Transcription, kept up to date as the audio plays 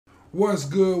What's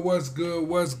good? What's good?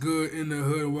 What's good in the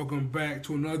hood? Welcome back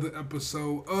to another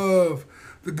episode of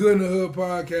the Good in the Hood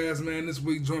podcast, man. This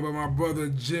week joined by my brother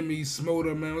Jimmy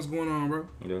Smoter, man. What's going on, bro?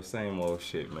 Yo, same old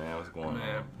shit, man. What's going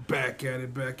Man, on? back at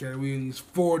it, back at it. We in these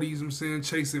 40s, I'm saying,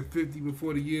 chasing 50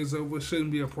 before the year's over.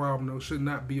 Shouldn't be a problem, though. Should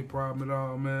not be a problem at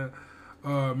all, man.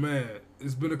 Man,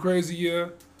 it's been a crazy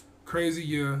year. Crazy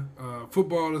year.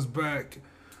 Football is back.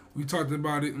 We talked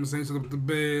about it, I'm saying, talking about the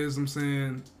Bears, I'm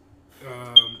saying.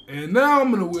 And now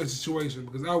I'm in a weird situation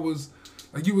because I was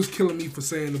like you was killing me for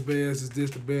saying the Bears is this,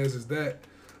 the Bears is that.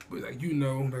 But like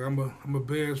like I'm a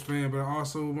Bears fan, but I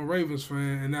also am a Ravens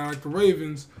fan, and now like the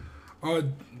Ravens are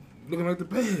looking like the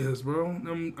Bears, bro.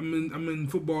 I'm in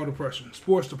football depression,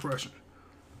 sports depression.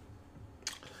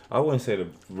 I wouldn't say the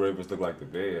Ravens look like the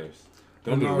Bears.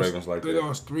 Don't do the Ravens like they that. They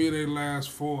lost 3 of their last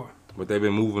 4. But they've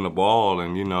been moving the ball,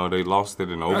 and they lost it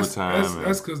in overtime.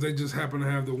 That's because they just happen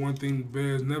to have the one thing the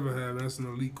Bears never have, and that's an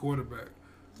elite quarterback.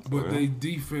 But their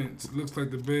defense looks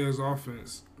like the Bears'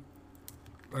 offense.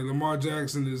 Like Lamar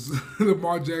Jackson is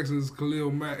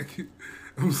Khalil Mack.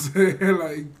 I'm saying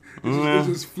like it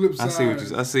just flips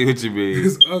sides. I see what you mean.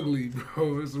 It's ugly,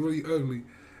 bro. It's really ugly.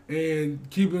 And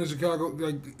keeping in Chicago,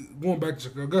 like going back to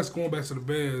Chicago, I guess going back to the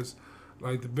Bears.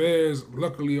 Like the Bears,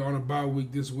 luckily are on a bye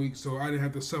week this week, so I didn't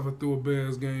have to suffer through a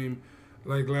Bears game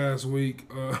like last week.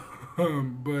 But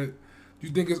do you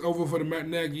think it's over for the Matt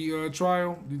Nagy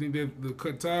trial? Do you think that the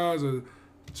cut ties, or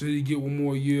should he get one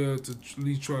more year to at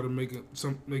least try to make it you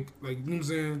know what I'm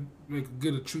saying,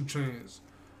 get a true chance,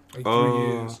 like 3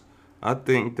 years? I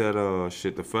think that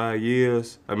the 5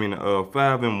 years.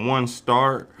 5-1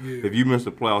 start. Yeah. If you miss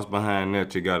the playoffs behind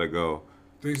that, you gotta go.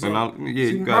 Think so?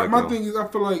 You gotta my go. thing is, I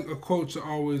feel like a coach should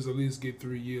always at least get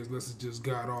 3 years, unless it's just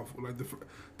god awful. Like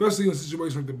especially in a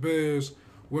situation like the Bears,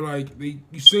 where like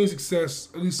you seen success,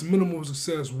 at least minimal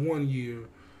success 1 year.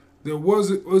 Was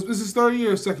this his 3rd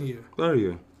year or 2nd year? 3rd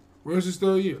year. Where's his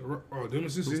 3rd year? Oh, damn,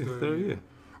 it's his 3rd year. year.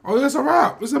 Oh, that's a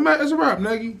wrap. It's a wrap,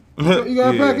 Nagy. You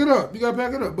gotta pack it up. You gotta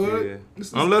pack it up, bud. Yeah.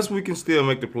 Unless we can still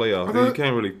make the playoffs, then you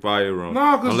can't really fire him.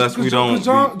 No, unless we don't.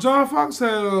 John Fox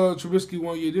had Trubisky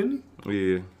 1 year, didn't he?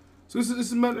 Yeah. So this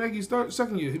is Matt Nagy's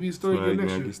 2nd year. He'll be his 3rd year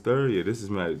next year. Nagy's 3rd year.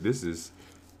 This is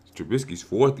Trubisky's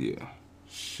 4th year.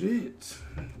 Shit.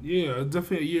 Yeah,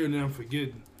 definitely a year now I'm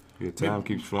forgetting. Yeah, time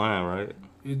keeps flying, right?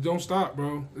 It don't stop,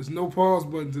 bro. There's no pause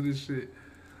button to this shit.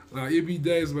 Like it be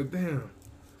days like damn.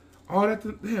 All that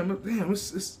damn,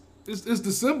 it's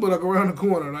December like around the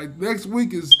corner. Like next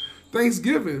week is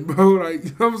Thanksgiving, bro. Like you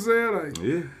know what I'm saying? Like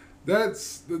yeah.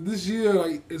 That's this year,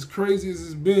 like as crazy as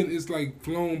it's been, it's like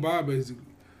flown by basically.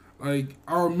 Like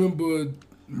I remember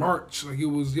March, like it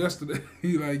was yesterday.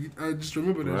 Like I just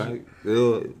remember that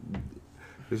shit.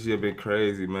 This year been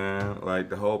crazy, man. Like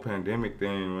the whole pandemic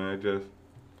thing, man, just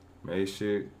made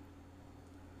shit,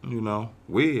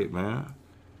 weird, man.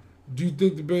 Do you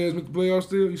think the Bears make the playoffs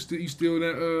still? You still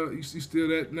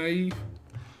that naive?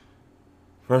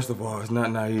 First of all, it's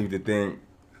not naive to think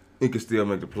he could still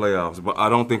make the playoffs, but I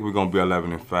don't think we're gonna be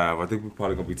 11-5. I think we're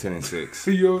probably gonna be 10-6.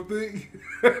 You don't think?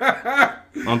 I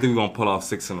don't think we're gonna pull off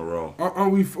 6 in a row. Are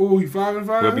we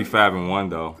 5-5? We'll be 5-1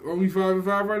 though. Are we 5-5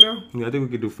 right now? Yeah, I think we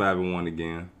could do 5-1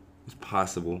 again. It's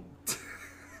possible.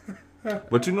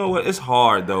 But you know what? It's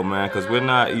hard though, man, because we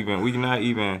not even. We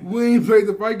ain't played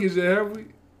the Vikings yet, have we?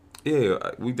 Yeah,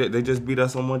 they just beat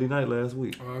us on Monday night last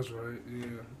week. Oh, that's right. Yeah,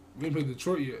 we ain't played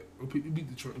Detroit yet. We beat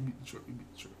Detroit.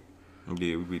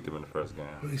 Yeah, we beat them in the first game.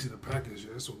 We didn't see the Packers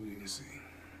yet. That's what we didn't see.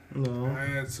 No.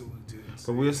 That's what we did.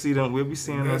 But we'll see them. We'll be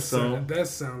seeing them soon. That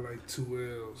sound like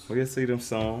 2 L's. We'll see them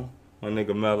soon. My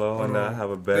nigga Mello and I have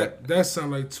a bet. That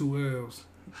sound like 2 L's.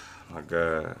 My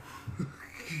God.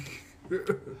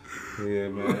 Yeah,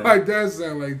 man. Like that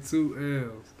sound like 2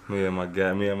 L's. Me and my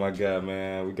guy, man.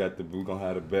 We gonna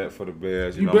have a bet for the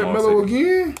Bears. You bet Mello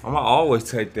again? I'ma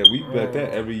always take that. We bet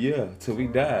that every year till we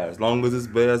die. As long as it's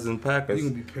Bears and Packers. You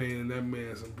gonna be paying that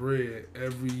man some bread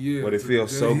every year. But it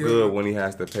feels so good when he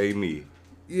has to pay me.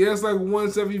 Yeah, it's like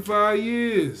once every 5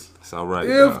 years. It's all right.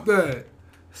 If that.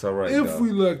 It's all right. If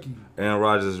we lucky. Aaron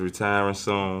Rodgers is retiring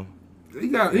soon. He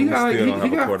got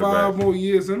 5 more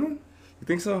years in him. You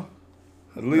think so?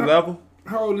 Elite level?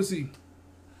 How old is he?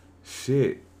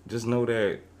 Shit. Just know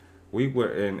that we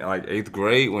were in like 8th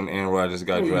grade when Aaron Rodgers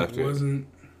got drafted. He wasn't.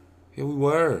 Yeah, we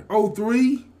were.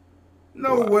 03?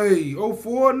 No way.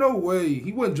 04? No way.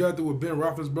 He wasn't drafted with Ben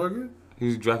Roethlisberger. He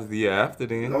was drafted the year after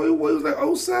then. No, he was like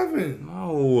 07.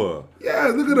 No. Yeah,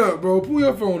 look it up, bro. Pull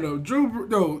your phone up.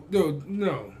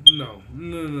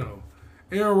 No.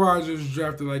 Aaron Rodgers was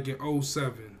drafted like in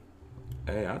 07.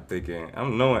 Hey,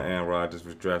 I'm knowing Aaron Rodgers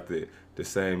was drafted the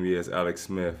same year as Alex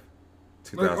Smith,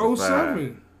 2005. Like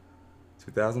 07.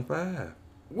 2005.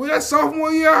 Well, that's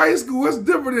sophomore year of high school. What's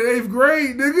different than 8th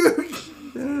grade, nigga?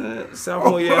 Yeah,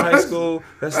 sophomore year in high school.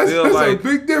 That's still that's like a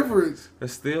big difference.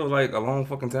 That's still like a long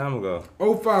fucking time ago.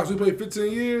 05, so he played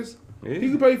 15 years. Yeah. He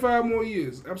can play 5 more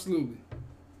years. Absolutely.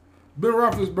 Ben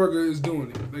Roethlisberger is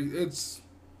doing it. Like it's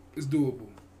doable.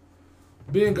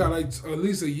 Ben got like at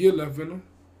least a year left in him.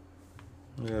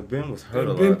 Yeah, Ben was hurt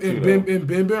a Ben, lot too. and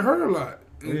Ben been hurt a lot.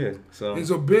 And, Yeah,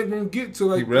 so Ben gonna get to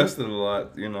like he rested a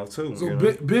lot, too. So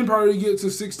Ben probably get to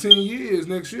 16 years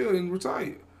next year and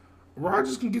retire.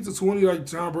 Rodgers can get to 20 like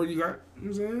Tom Brady got. You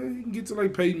know what I'm saying? He can get to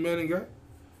like Peyton Manning got.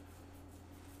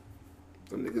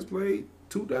 Some niggas played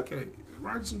 2 decades.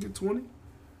 Rodgers can get 20.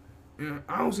 And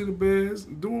I don't see the Bears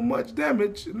doing much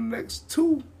damage in the next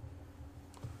 2.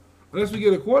 Unless we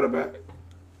get a quarterback.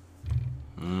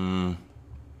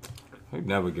 We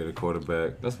never get a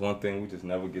quarterback. That's one thing we just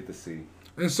never get to see.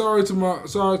 And sorry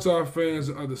to our fans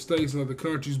in other states and other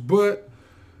countries, but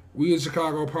we at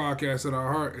Chicago podcast at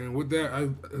our heart, and with that, I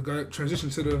got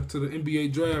transitioned to the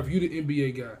NBA draft. You the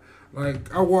NBA guy.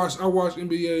 Like I watch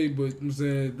NBA, but I'm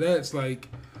saying that's like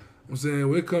I'm saying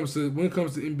when it comes to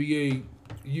NBA,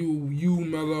 you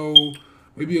Melo,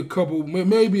 maybe a couple other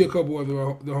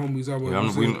the homies.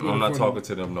 I'm not talking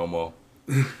to them no more.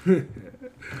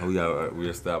 We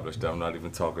established that I'm not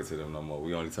even talking to them no more.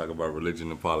 We only talk about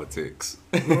religion and politics.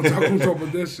 We don't talk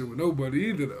about that shit with nobody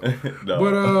either though.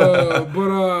 No.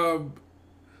 But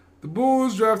the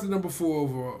Bulls drafted number 4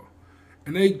 overall,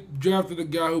 and they drafted a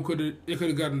guy who could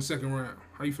have gotten the second round.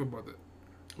 How you feel about that?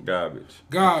 Garbage.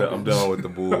 I'm done with the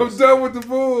Bulls. I'm done with the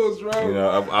Bulls,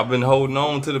 bro. I've been holding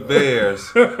on to the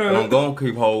Bears, and I'm gonna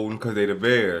keep holding because they the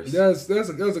Bears. That's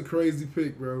a crazy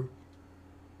pick, bro.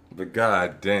 But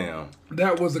goddamn,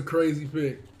 that was a crazy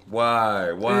pick. Why?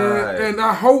 And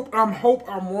I'm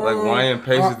wrong. Like Ryan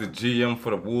Pace is the GM for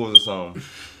the Bulls or something.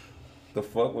 The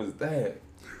fuck was that?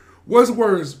 What's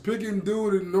worse, picking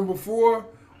dude at number 4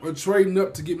 or trading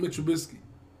up to get Mitch Trubisky?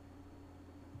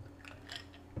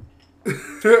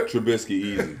 Trubisky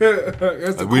easy.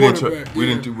 That's the quarterback. We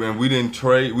didn't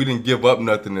trade. We didn't give up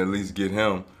nothing to at least get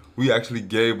him. We actually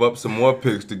gave up some more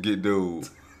picks to get dude.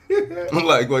 I'm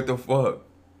like, what the fuck?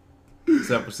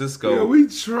 San Francisco. Yeah, we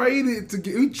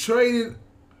traded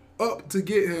up to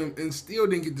get him and still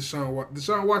didn't get Deshaun Watson.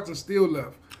 Deshaun Watson still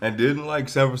left. And didn't like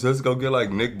San Francisco get like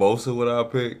Nick Bosa with our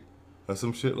pick or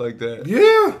some shit like that?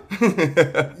 Yeah.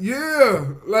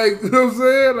 Yeah. Like, you know what I'm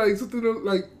saying? Like something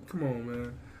like, come on,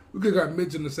 man. We could have got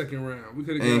Mitch in the second round. We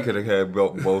could have had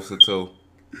Bosa too.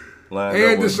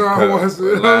 And Deshaun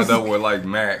Watson. Lined up with like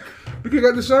Mac. We could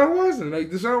have got Deshaun Watson.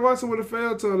 Like Deshaun Watson would have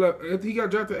failed to 11. He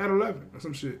got drafted at 11 or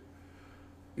some shit.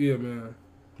 Yeah, man.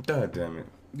 God damn it.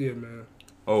 Yeah, man.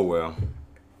 Oh well.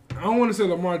 I don't want to say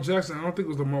Lamar Jackson. I don't think it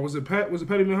was Lamar. Was it Patty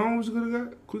Mahomes we could have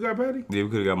got? We got Patty? Yeah, we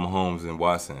could have got Mahomes and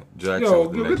Watson. Jackson. Yo,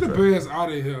 get the Bears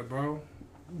out of here, bro.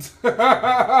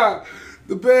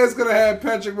 The Bears could have had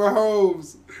Patrick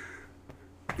Mahomes.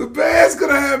 The Bears could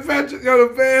have had Patrick. Yo,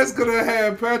 the Bears could have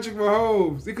had Patrick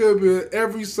Mahomes. It could have been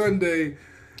every Sunday.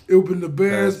 It would have been the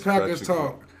Bears Packers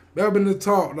talk. That would have been the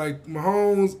talk. Like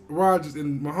Mahomes, Rodgers,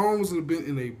 and Mahomes would have been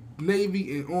in a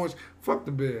navy and orange. Fuck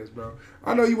the Bears, bro.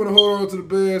 I know you want to hold on to the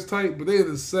Bears tight, but they're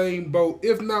in the same boat,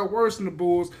 if not worse than the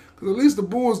Bulls. Because at least the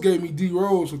Bulls gave me D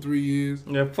Rose for 3 years.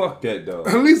 Yeah, fuck that though.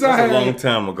 At least That's a long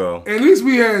time ago. At least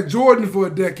we had Jordan for a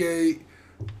decade.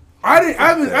 I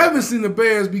haven't seen the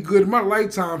Bears be good in my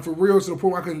lifetime for real to the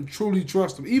point where I can truly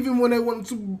trust them. Even when they went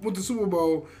to the Super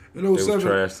Bowl in 07, they was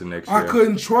trash the next year. I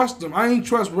couldn't trust them. I ain't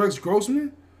trust Rex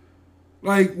Grossman.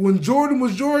 Like when Jordan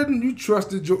was Jordan, you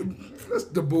trusted Jordan. That's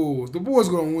the Bulls. The Bulls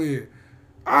gonna win.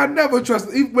 I never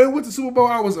trusted. Even when they went to the Super Bowl,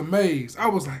 I was amazed. I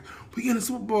was like, we in the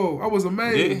Super Bowl. I was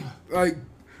amazed. Yeah. Like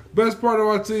best part of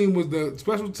our team was the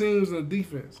special teams and the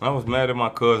defense. I was mad at my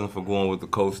cousin for going with the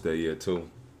coach that year too.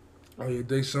 Oh yeah,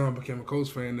 Deshaun became a Colts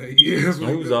fan that year.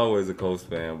 He was always a Colts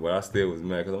fan, but I still was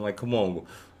mad because I'm like, come on,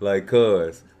 like,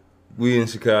 cuz we in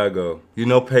Chicago, you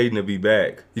know Peyton will be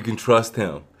back. You can trust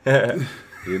him,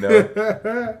 you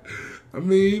know. I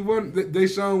mean, he wasn't.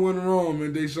 Deshaun wasn't wrong,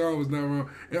 man. Deshaun was not wrong,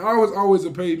 and I was always a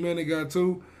Peyton Manning guy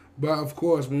too. But of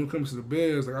course, when it comes to the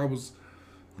Bears, like I was.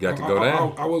 Got to go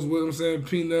down. I was with him saying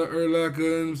Peanut, Urlacher, you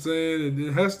know what I'm saying, and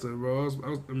then Hester, bro. I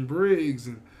was and Briggs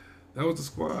and. That was the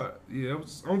squad. Yeah,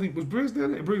 I don't think was Briggs there.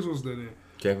 Briggs was there.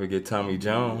 Can't forget Tommy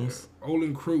Jones. Yeah.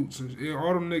 Olin Kreutz. Yeah,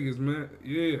 all them niggas, man.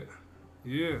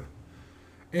 Yeah.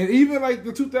 And even like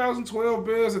the 2012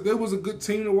 Bears, like, they was a good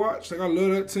team to watch. Like I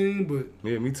love that team, but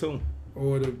yeah, me too.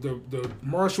 Or the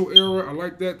Marshall era, I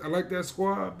like that. I like that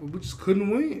squad, but we just couldn't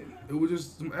win. It was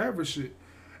just some average shit.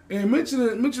 And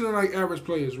mentioning like average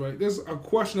players, right? There's a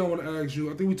question I want to ask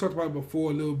you. I think we talked about it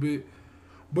before a little bit.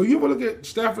 But you ever look at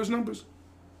Stafford's numbers?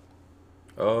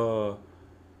 He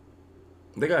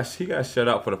got shut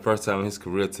out for the first time in his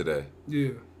career today.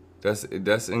 Yeah. That's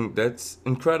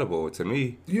incredible to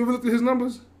me. You ever look at his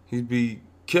numbers? He'd be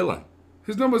killing.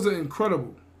 His numbers are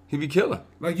incredible. He'd be killing.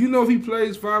 Like, you know, if he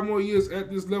plays 5 more years at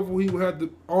this level, he will have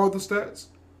all the stats.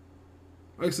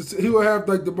 Like, so he will have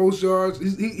like the most yards.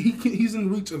 He's in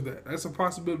reach of that. That's a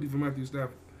possibility for Matthew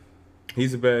Stafford. He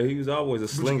was always a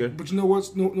slinger. But you know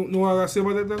what? Know what I gotta say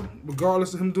about that though?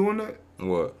 Regardless of him doing that,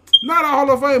 What? not a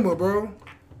Hall of Famer, bro.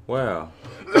 Wow.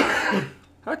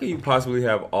 How can you possibly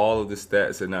have all of the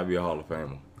stats and not be a Hall of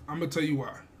Famer? I'm gonna tell you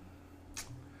why.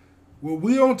 Well,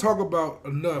 we don't talk about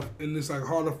enough in this like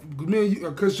Hall of me and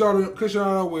you, cause y'all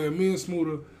know where me and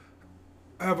Smoother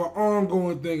have an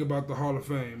ongoing thing about the Hall of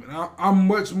Fame, and I'm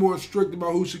much more strict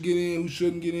about who should get in, who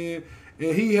shouldn't get in,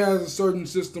 and he has a certain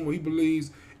system where he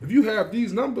believes if you have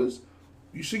these numbers,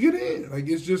 you should get in. Like,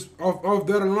 it's just off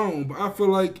that alone. But I feel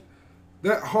like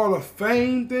that Hall of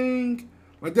Fame thing,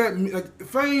 like that, like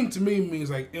fame to me means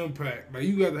like impact. Like,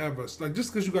 you got to have like,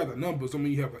 just because you got the numbers don't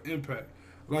mean you have an impact.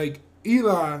 Like,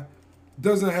 Eli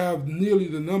doesn't have nearly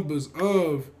the numbers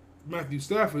of Matthew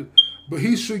Stafford, but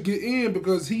he should get in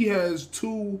because he has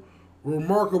 2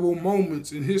 remarkable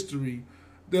moments in history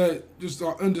that just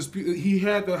are undisputed. He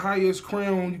had the highest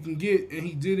crown you can get, and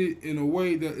he did it in a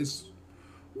way that is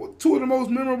 2 of the most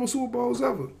memorable Super Bowls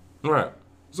ever. Right.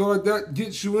 So, like, that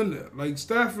gets you in there. Like,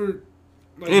 Stafford...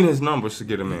 Like, in his numbers to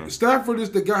get him in. Stafford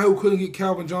is the guy who couldn't get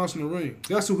Calvin Johnson a ring.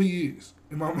 That's who he is,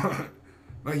 in my mind.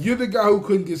 Like, you're the guy who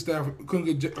couldn't get Stafford...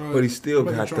 but he still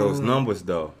got those numbers,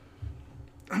 though.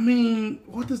 I mean,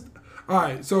 what does... All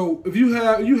right, so if you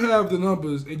have the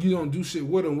numbers and you don't do shit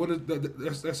with them, what is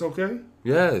that? That's okay?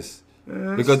 Yes.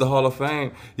 Yeah, because the Hall of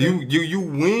Fame, you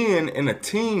win in a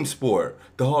team sport.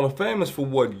 The Hall of Fame is for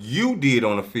what you did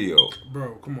on the field.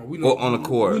 Bro, come on. We know, or on the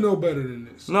court. We know better than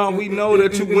this. No, we know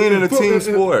that you win in a team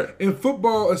sport. In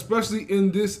football, especially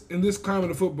in this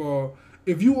climate of football,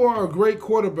 if you are a great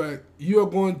quarterback, you are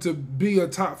going to be a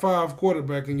top 5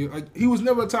 quarterback. He was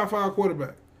never a top 5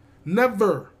 quarterback.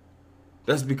 Never.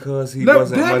 That's because he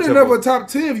wasn't much of never top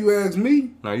 10 if you ask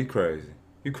me. No, you crazy.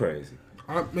 You crazy.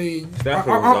 I mean,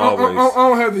 Stafford was always... I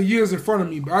don't have the years in front of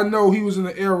me, but I know he was in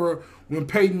the era when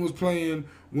Peyton was playing,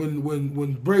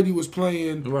 when Brady was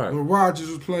playing, right. when Rodgers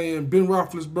was playing, Ben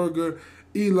Roethlisberger,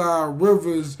 Eli,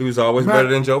 Rivers. He was always better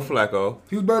than Joe Flacco.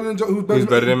 He was better than Joe. He was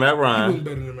better than Matt Ryan. He was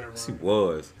better than Matt Ryan. Yes, he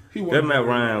was. That Matt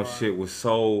Ryan shit was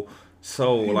so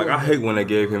like, I hate when they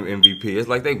gave him MVP. It's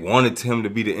like they wanted him to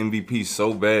be the MVP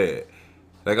so bad.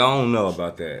 Like, I don't know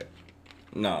about that.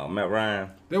 No, Matt Ryan.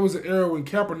 There was an era when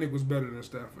Kaepernick was better than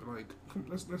Stafford. Like,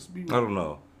 let's be real.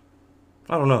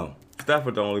 I don't know.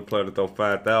 Stafford the only player to throw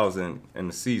 5,000 in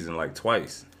the season, like,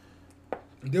 twice.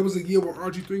 There was a year where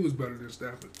RG3 was better than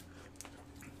Stafford.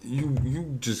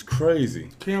 You just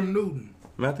crazy. Cam Newton.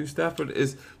 Matthew Stafford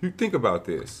is... You think about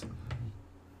this.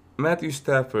 Matthew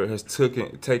Stafford has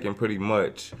taken pretty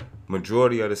much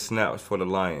majority of the snaps for the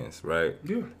Lions, right?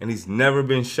 Yeah. And he's never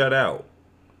been shut out.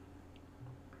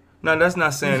 Now, that's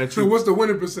not saying that you... So what's the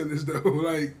winning percentage, though?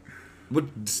 Like... But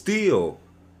still,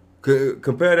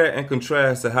 compare that and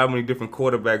contrast to how many different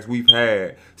quarterbacks we've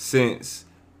had since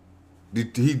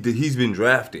he's been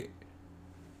drafted.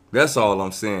 That's all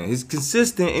I'm saying. He's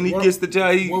consistent and he gets the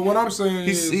job. What I'm saying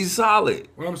is he's solid.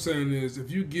 What I'm saying is if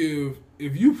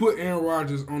you put Aaron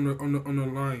Rodgers on the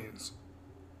Lions,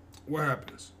 what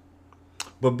happens?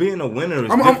 But being a winner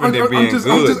is different than being good.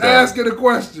 I'm just asking a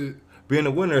question. Being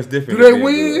a winner is different. Do they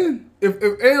win? If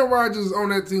Aaron Rodgers is on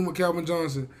that team with Calvin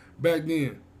Johnson back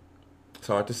then, it's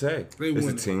hard to say. It's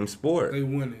a team sport. They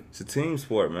winning. It's a team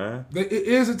sport, man. It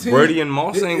is a team. Brady and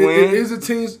Moss ain't win. It is a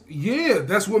team. Yeah,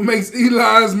 that's what makes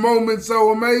Eli's moment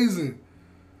so amazing.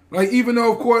 Like, even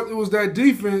though, of course, it was that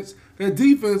defense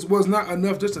was not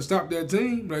enough just to stop that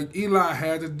team. Like, Eli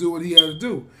had to do what he had to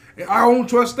do. And I don't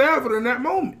trust Stafford in that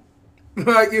moment.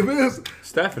 Like, if it's...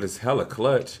 Stafford is hella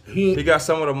clutch. He got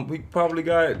some of them... He probably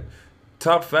got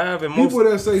top 5 in most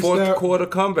fourth quarter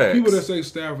comebacks. People that say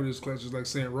Stafford is clutch is like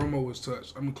saying Romo was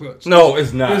clutch. No,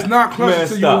 it's not. It's not clutch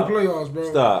until you're in the playoffs,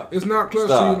 bro. Stop. It's not clutch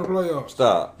until you're in the playoffs.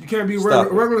 Stop. You can't be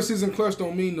regular season clutch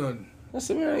don't mean nothing. I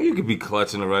said, man, you could be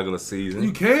clutch in the regular season.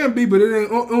 You can be, but it ain't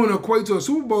don't equate to a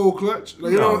Super Bowl clutch.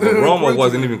 Like, no, but Romo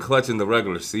wasn't even clutch in the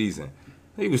regular season.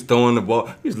 He was throwing the ball.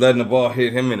 He was letting the ball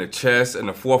hit him in the chest in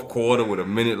the fourth quarter with a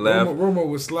minute left. Romo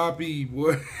was sloppy,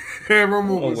 boy.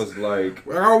 Romo was like...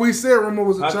 I always said Romo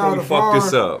was a child of Favre. Fuck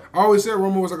this up? I always said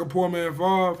Romo was like a poor man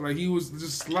Favre. Like, he was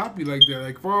just sloppy like that.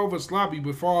 Like, Favre was sloppy,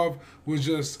 but Favre was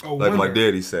just a winner. Like my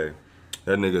daddy say,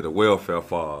 that nigga the welfare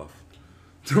Favre.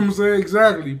 You know what I'm saying?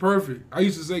 Exactly. Perfect. I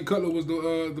used to say Cutler was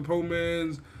the poor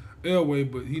man's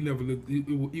Elway, but he never lived.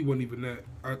 He wasn't even that.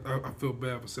 I feel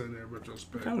bad for saying that in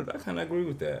retrospect. I kind of agree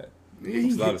with that. Yeah,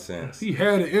 Makes a lot of sense. He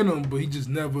had it in him, but he just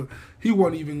never. He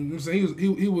wasn't even. You know what I'm saying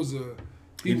he was a.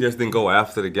 He just didn't go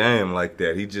after the game like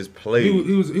that. He just played.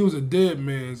 He was a dead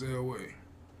man's Elway.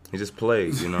 He just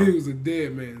played, you know. He was a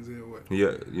dead man's Elway.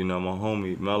 Yeah, you know, my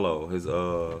homie Mello, his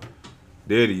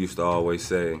daddy used to always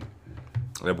say,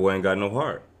 that boy ain't got no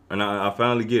heart. And I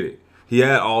finally get it. He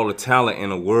had all the talent in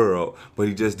the world, but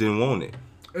he just didn't want it.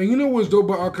 And you know what's dope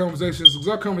about our conversations? Because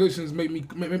our conversations make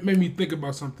me think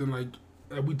about something like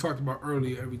that we talked about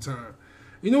earlier every time.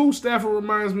 You know who Stafford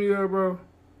reminds me of, bro?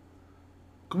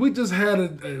 We just had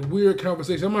a weird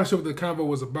conversation. I'm not sure what the convo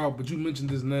was about, but you mentioned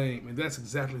his name, and that's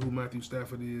exactly who Matthew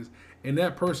Stafford is. And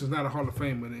that person's not a Hall of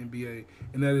Famer in the NBA,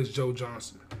 and that is Joe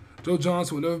Johnson. Joe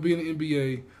Johnson will never be in the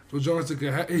NBA.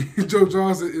 Joe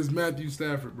Johnson is Matthew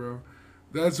Stafford, bro.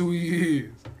 That's who he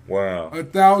is. Wow.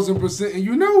 1,000%, and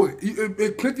you know it.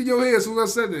 It clicked in your head as soon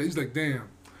as I said that. He's like, damn.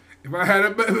 If you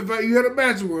had a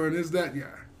bachelor, it's that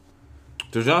guy.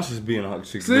 Joe Johnson should make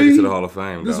it to the Hall of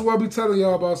Fame. This is what I be telling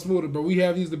y'all about Smoother, but we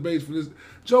have these debates for this.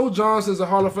 Joe Johnson's a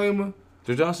Hall of Famer.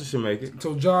 Joe Johnson should make it.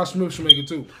 So Josh Smith should make it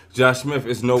too. Josh Smith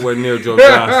is nowhere near Joe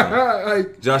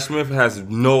Johnson. Josh Smith has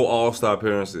no All-Star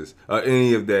appearances or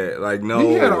any of that. Like, no.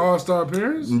 He had an All-Star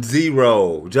appearance.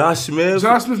 0. Josh Smith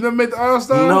never made the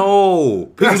All-Star? No.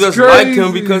 People just liked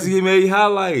him because he made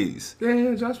highlights.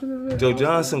 Damn, Josh Smith never made Joe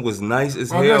Johnson was nice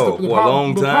as hell for a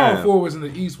long time. The power forwards in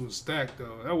the East was stacked,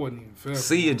 though. That wasn't even fair.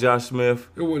 See you, Josh Smith.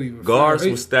 It wasn't even Guards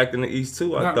was stacked in the East,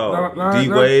 too, I thought.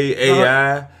 D-Wade,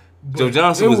 AI. Joe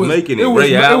Johnson was making it.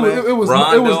 Ray Allen,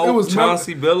 Rondo,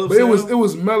 Chauncey Billups. But it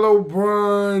was Melo,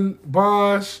 Bron,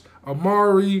 Bosh,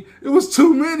 Amari. It was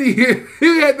too many.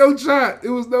 He had no shot. It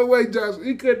was no way Josh.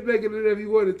 He couldn't make it if he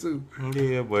wanted to.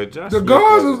 Yeah, but Josh the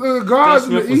guards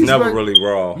in the East was never really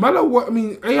raw. Melo,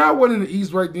 AI wasn't in the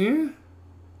East right then.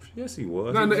 Yes, he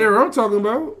was. Not in the era I'm talking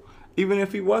about. Even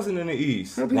if he wasn't in the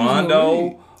East,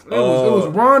 Rondo. It was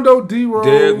Rondo, D Rose,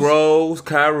 Derrick Rose,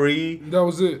 Kyrie. That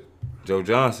was it. Joe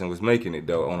Johnson was making it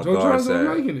though on the guard side. Joe Johnson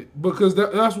was making it because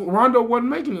that's what Rondo wasn't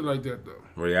making it like that though.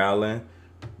 Ray Allen,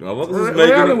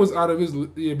 Ray Allen was out of his.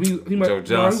 Yeah, Joe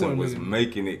Johnson was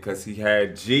making it because he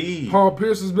had G. Paul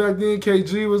Pierce was back then.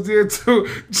 KG was there too.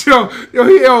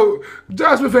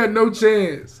 Josh Smith had no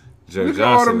chance. Joe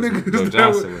Johnson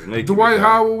was making Dwight it.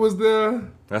 Howard was there.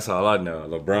 That's all I know.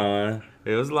 LeBron.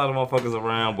 There was a lot of motherfuckers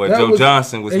around, but Joe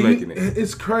Johnson was making it.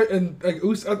 It's crazy, and I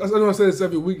know I say this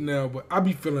every week now, but I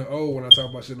be feeling old when I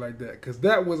talk about shit like that because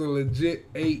that was a legit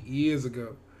 8 years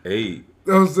ago. 8. You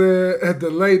know what I'm saying? At the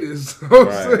latest. You know what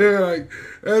I'm saying? Like,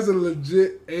 that's a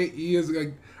legit 8 years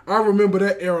ago. I remember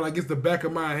that era like it's the back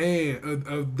of my hand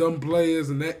of them players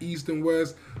and that East and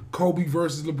West, Kobe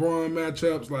versus LeBron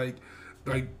matchups. Like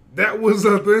that was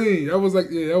a thing. That was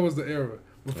that was the era.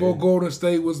 Before Golden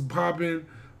State was popping,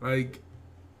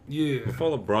 yeah.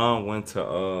 Before LeBron went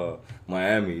to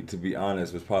Miami, to be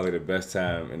honest, was probably the best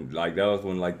time, and that was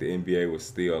when the NBA was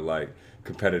still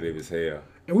competitive as hell.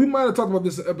 And we might have talked about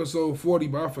this in episode 40,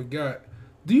 but I forgot.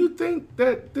 Do you think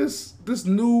that this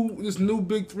new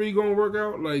Big Three gonna work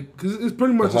out? Because it's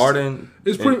pretty much Harden.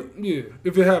 If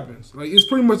it happens, it's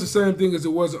pretty much the same thing as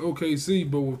it was at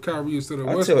OKC, but with Kyrie instead of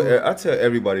Westbrook. I tell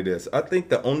everybody this. I think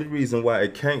the only reason why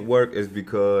it can't work is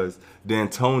because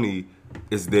D'Antoni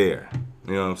is there.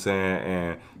 You know what I'm saying?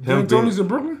 And D'Antoni's in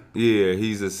Brooklyn? Yeah,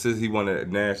 he one of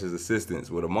Nash's assistants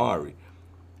with Amari.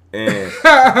 And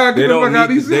they don't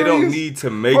need to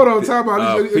make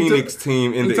the Phoenix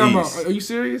team in the East. Are you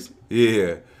serious?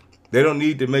 Yeah. They don't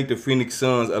need to make the Phoenix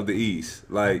Suns of the East.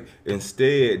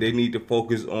 Instead, they need to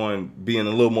focus on being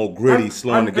a little more gritty,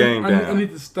 slowing the game down. I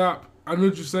need to stop. I know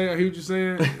what you're saying. I hear what you're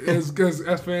saying.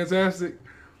 That's fantastic.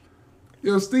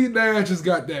 Yo, Steve Nash just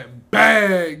got that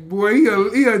bag, boy. He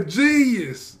a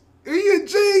genius. He a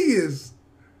genius.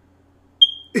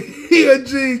 He a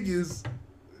genius.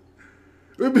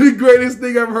 It'd be the greatest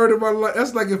thing I've heard in my life.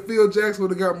 That's like if Phil Jackson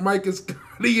would have got Mike and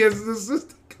Scotty as his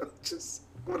assistant coaches.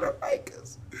 What up,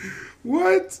 Micahs?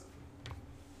 What?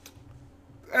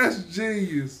 That's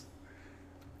genius.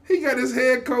 He got his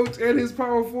head coach and his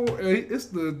power forward. It's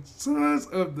the sons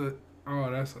of the... Oh,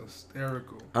 that's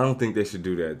hysterical. I don't think they should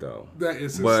do that, though. That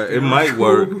is hysterical. But it might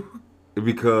work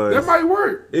because... That might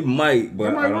work. It might,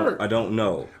 but I don't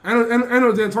know. I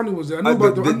know D'Antoni was there. I knew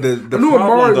the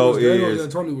Amari though was there. is... I know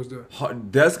D'Antoni was there.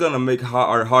 That's going to make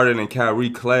Harden and Kyrie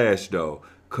clash, though,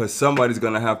 because somebody's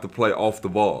going to have to play off the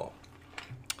ball.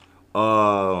 He'd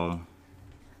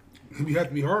have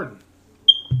to be Harden,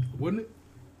 wouldn't it?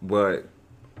 But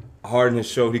Harden has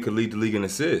showed he could lead the league in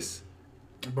assists.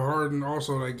 But Harden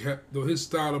also though his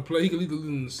style of play, he can lead the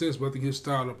league in assists, but I think his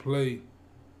style of play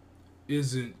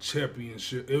isn't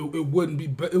championship. It wouldn't be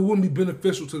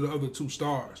beneficial to the other two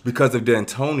stars because of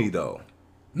D'Antoni though.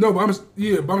 No, but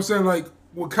I'm saying like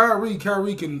with Kyrie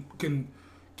can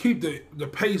keep the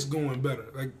pace going better.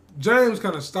 Like James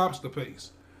kind of stops the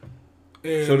pace.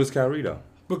 And, so does Kyrie though.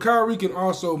 But Kyrie can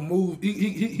also move.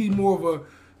 He more of a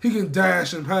he can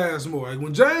dash and pass more. Like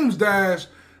when James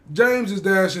is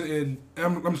dashing and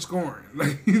I'm scoring.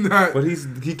 Like he's not. But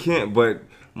he can't. But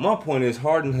my point is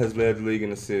Harden has led the league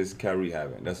in assists. Kyrie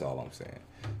haven't. That's all I'm saying.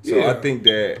 So yeah. I think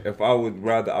that if I would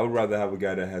rather have a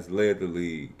guy that has led the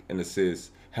league in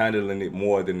assists, handling it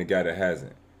more than the guy that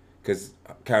hasn't. Because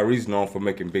Kyrie's known for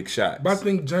making big shots. But I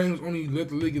think James only led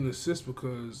the league in assists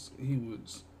because he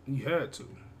had to.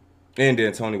 And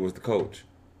D'Antoni was the coach.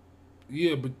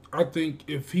 Yeah, but I think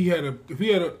if he had a did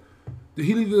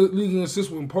he lead the league in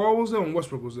assists when Paul was there or when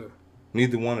Westbrook was there?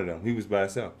 Neither one of them. He was by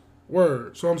himself.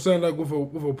 Word. So I'm saying like with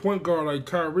a point guard like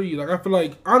Kyrie, like I feel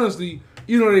like honestly,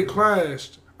 even though they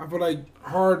clashed, I feel like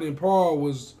Harden and Paul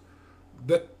was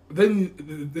that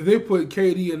they put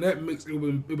KD in that mix, it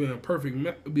would be a perfect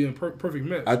match.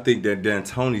 I think that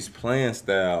D'Antoni's playing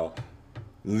style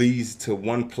leads to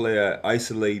one player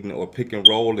isolating or pick and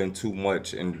rolling too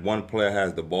much, and one player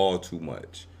has the ball too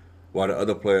much, while the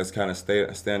other players kind of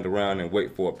stand around and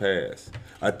wait for a pass.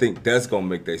 I think that's gonna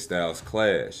make their styles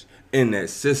clash in that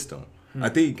system. I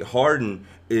think Harden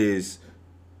is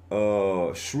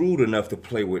shrewd enough to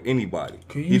play with anybody.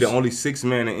 He's the only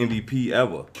 6-man in MVP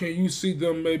ever. Can you see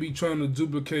them maybe trying to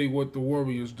duplicate what the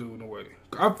Warriors do in a way?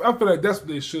 I feel like that's what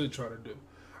they should try to do.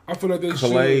 I feel like they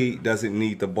Clay doesn't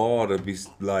need the ball to be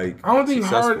like. I don't think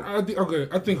successful. Harden.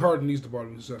 I think Harden needs the ball to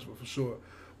be successful for sure.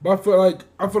 But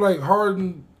I feel like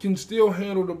Harden can still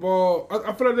handle the ball.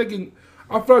 I feel like they can.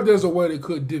 I feel like there's a way they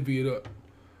could divvy it up.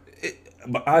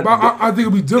 I think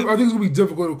it'll be I think it's gonna be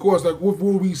difficult, of course. Like what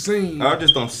we've seen. I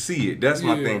just don't see it. That's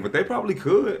my thing. But they probably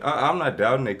could. I'm not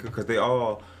doubting they could because they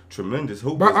all tremendous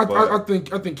hoopers. But I think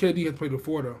KD had to play the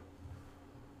 4 though.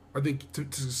 I think to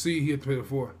succeed, he had to play the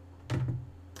 4.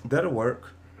 That'll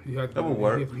work. That would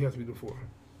work. He has to be the 4.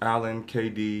 Allen,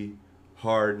 KD,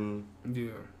 Harden,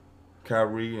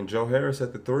 Kyrie, and Joe Harris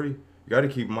at the 3. You got to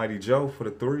keep Mighty Joe for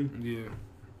the 3.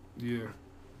 Yeah.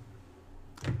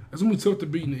 It's gonna be tough to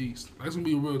beat in the East. That's gonna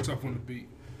be a real tough one to beat,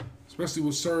 especially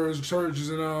with Serge. Serge is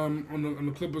on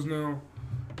the Clippers now.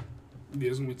 Yeah,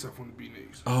 it's gonna be a tough one to beat in the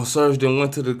East. Oh, Serge then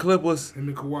went to the Clippers. Him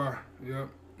and Kawhi,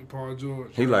 and Paul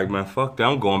George. He like, man, fuck that.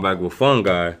 I'm going back with fun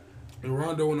guy. And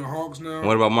Rondo and the Hawks now.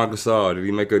 What about Marc Gasol? Did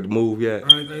he make a move yet?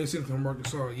 I ain't seen from Marc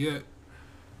Gasol yet.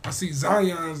 I see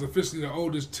Zion's officially the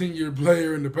oldest 10-year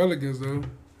player in the Pelicans though.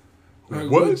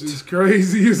 Like, what? Which is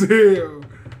crazy as hell.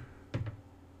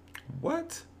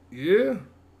 What? Yeah.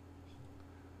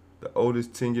 The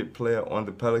oldest tenured player on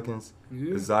the Pelicans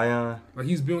is Zion. Like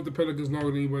he's been with the Pelicans longer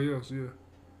than anybody else. Yeah.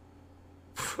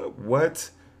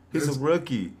 What? He's a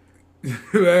rookie.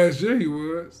 Last year he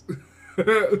was.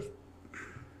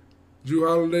 Drew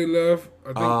Holiday left.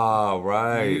 I think.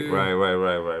 Right.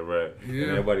 Yeah.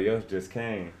 And everybody else just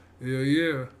came.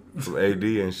 Yeah. From AD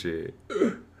and shit.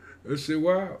 That shit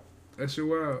wild.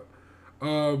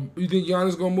 You think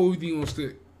Giannis gonna move? You think he gonna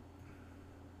stick?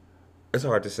 It's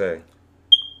hard to say.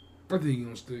 I think he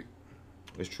gonna stick.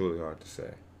 It's truly hard to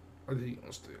say. I think he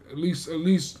gonna stick. At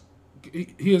least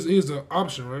he has an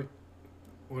option, right?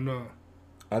 Or no?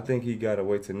 I think he gotta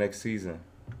wait till next season.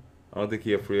 I don't think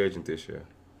he a free agent this year.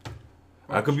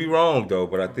 I could be wrong though,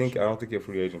 but I don't think he a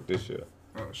free agent this year.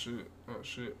 Oh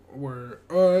shit. Word.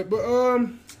 All right, but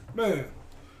man,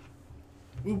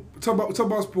 we talk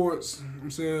about sports.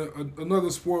 I'm saying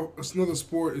another sport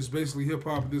is basically hip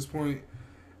hop at this point.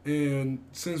 And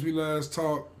since we last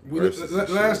talked,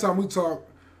 last time we talked,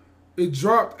 it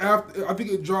dropped after. I think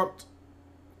it dropped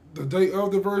the day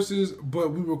of the verses,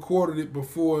 but we recorded it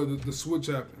before the switch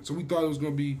happened. So we thought it was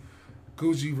gonna be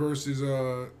Gucci versus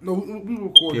no, we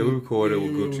recorded. Yeah, we recorded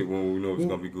with Gucci when we know it's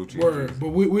gonna be Gucci. Word, but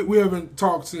we haven't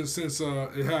talked since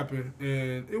it happened,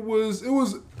 and it was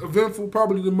eventful.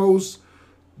 Probably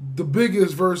the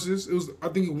biggest verses. It was, I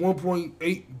think,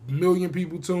 1.8 million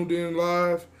people tuned in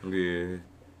live. Yeah.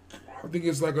 I think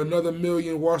it's like another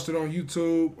million watched it on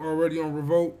YouTube already on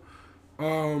Revolt.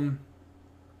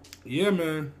 Yeah,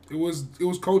 man, it was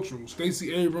cultural.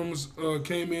 Stacey Abrams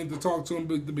came in to talk to him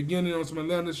at the beginning on some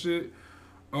Atlanta shit.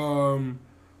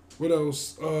 What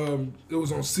else? It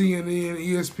was on CNN,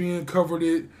 ESPN covered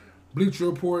it.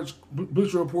 Bleacher Report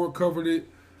covered it.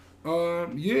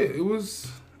 Yeah, it was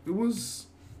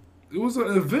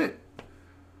an event.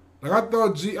 Like I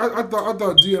thought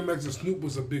DMX and Snoop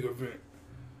was a big event.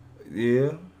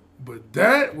 Yeah. But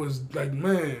that was like,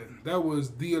 man, that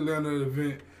was the Atlanta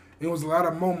event. It was a lot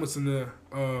of moments in there.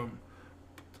 I'm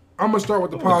gonna start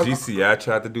with the When positive. GCI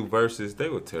tried to do verses, they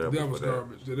were terrible. That was for that.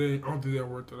 garbage. I don't think that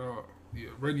worked at all. Yeah,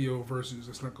 radio versus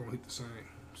it's not gonna hit the same.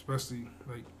 Especially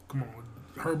like, come on,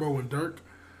 Herbo and Dirk,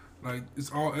 like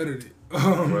it's all edited. What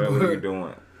are you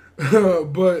doing?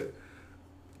 But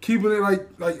keeping it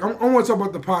like I want to talk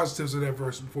about the positives of that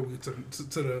verse before we get to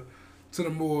the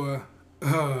more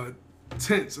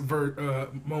tense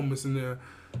moments in there.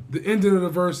 The ending of the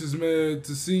verses, man,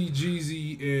 to see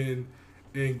Jeezy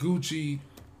and Gucci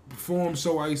perform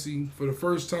So Icy for the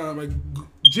first time. Like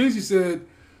Jeezy said,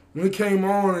 when it came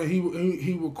on and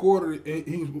he recorded it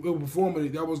and he was performing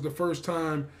it, that was the first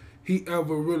time he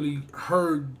ever really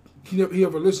heard. He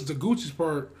ever listened to Gucci's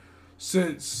part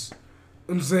since.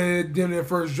 I'm saying then that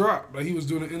first drop, like he was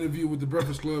doing an interview with the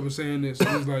Breakfast Club and saying this.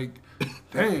 He was like,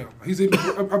 "Damn." He said,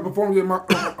 "I performed it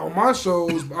on my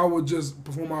shows. But I would just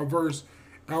perform my verse.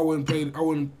 I wouldn't play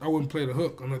the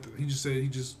hook or nothing." He just said he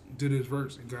just did his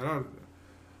verse and got out of there,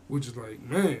 which is like,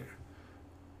 man,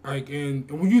 like and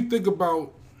when you think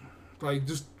about like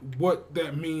just what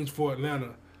that means for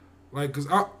Atlanta, like because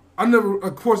I never,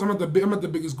 of course I'm not the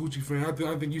biggest Gucci fan. I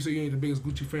think you say you ain't the biggest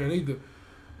Gucci fan either.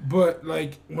 But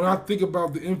like when I think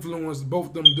about the influence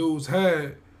both them dudes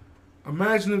had,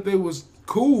 imagine if they was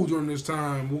cool during this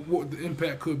time. What the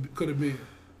impact could have been.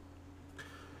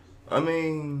 I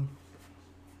mean,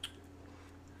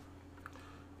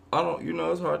 I don't.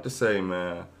 It's hard to say,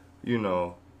 man.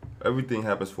 Everything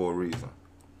happens for a reason,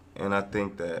 and I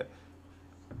think that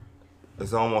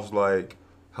it's almost like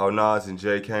how Nas and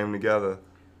Jay came together.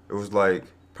 It was like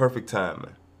perfect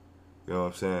timing. You know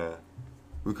what I'm saying?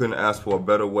 We couldn't ask for a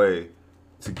better way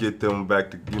to get them back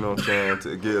to, you know what I'm saying,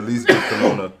 to at least get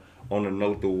them on a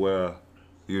note to where,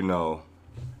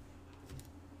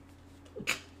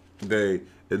 they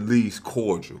at least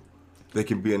cordial. They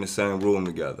can be in the same room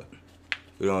together.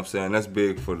 You know what I'm saying? That's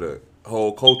big for the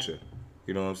whole culture.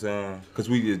 You know what I'm saying? Because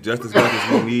we just as much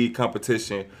as we need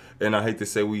competition, and I hate to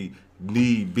say we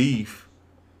need beef.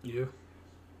 Yeah.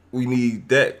 We need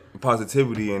that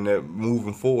positivity and that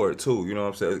moving forward too, you know what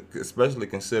I'm saying? Especially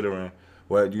considering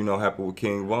what, happened with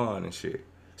King Von and shit.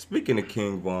 Speaking of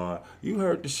King Von, you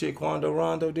heard the shit Quando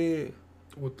Rondo did?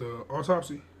 With the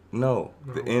autopsy? No.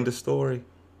 The end of story?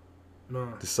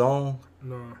 Nah. The song?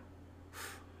 Nah.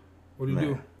 What do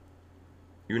you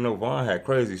do? Von had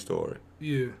crazy story.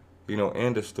 Yeah.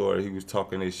 End of story, he was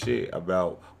talking his shit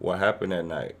about what happened that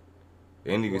night.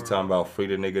 And he was talking about free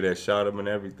the nigga that shot him and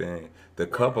everything. The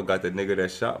couple got the nigga that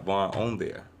shot Von on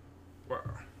there.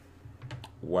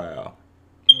 Wow.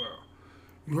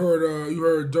 You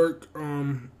heard Dirk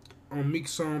on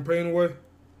Meek's song Pain Away?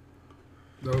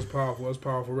 That was powerful. That was a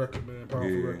powerful record, man.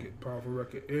 Powerful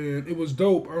record. And it was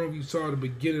dope. I don't know if you saw the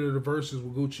beginning of the verses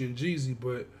with Gucci and Jeezy,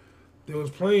 but they was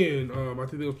playing, I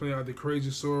think they was playing either Crazy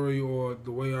Story or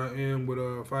The Way I Am with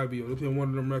Fivio. They playing one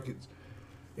of them records.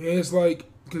 And it's like,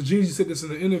 because Jeezy said this in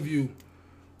the interview,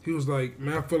 he was like,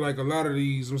 man, I feel like a lot of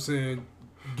these, I'm saying,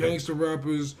 gangster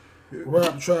rappers,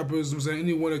 rap trappers, I'm saying,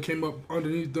 anyone that came up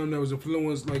underneath them that was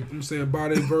influenced, like, I'm saying, by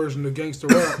their version of gangster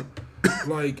rap,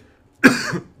 like,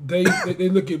 they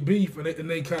look at beef and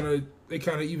they kind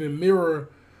of even mirror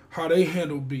how they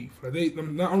handle beef. Like they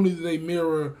not only do they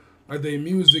mirror like their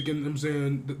music and I'm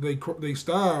saying they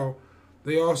style,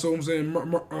 they also I'm saying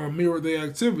mirror their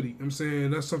activity. I'm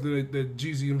saying that's something that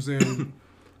Jeezy I'm saying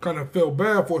kind of felt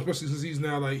bad for, especially since he's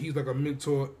like a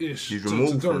mentor ish. He's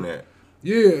removed from that.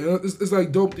 Yeah, it's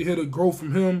like dope to hear the growth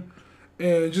from him,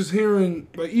 and just hearing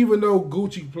like even though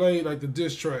Gucci played like the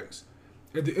diss tracks.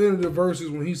 At the end of the verses,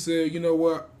 when he said, "You know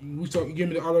what? Give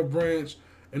me the olive branch,"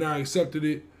 and I accepted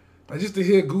it. Like just to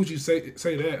hear Gucci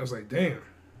say that, I was like, "Damn,"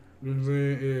 you know what I'm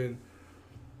saying?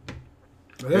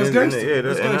 And that's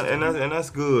gangster. And that's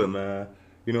good, man.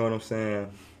 You know what I'm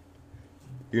saying?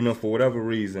 For whatever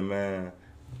reason, man,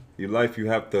 your life you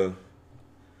have to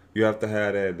have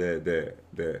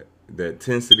that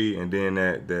intensity and then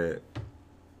that that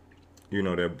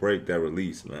break, that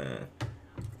release, man.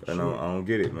 And I don't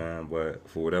get it, man, but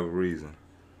for whatever reason.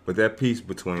 But that peace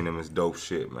between them is dope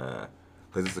shit, man.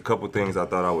 Because it's a couple things I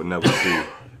thought I would never see,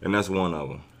 and that's one of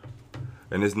them.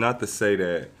 And it's not to say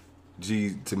that,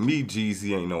 to me,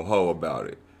 Jeezy ain't no hoe about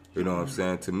it. You know what I'm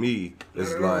saying? To me,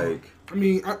 it's like, I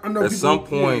mean, I know at some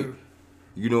point,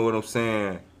 you know what I'm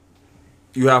saying,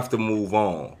 you have to move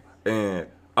on. And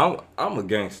I'm a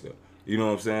gangster, you know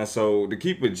what I'm saying? So to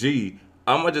keep it G,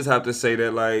 I'm going to just have to say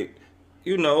that, like,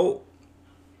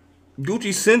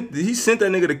 Gucci sent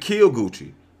that nigga to kill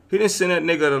Gucci. He didn't send that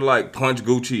nigga to like punch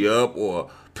Gucci up or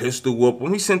pistol whoop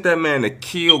him. He sent that man to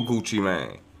kill Gucci,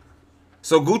 man.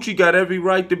 So Gucci got every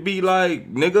right to be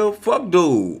like, nigga, fuck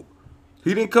dude.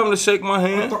 He didn't come to shake my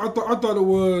hand. I thought it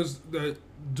was that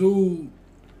dude.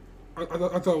 I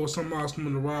thought it was somebody else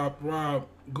coming to rob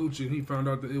Gucci, and he found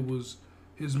out that it was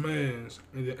his man's.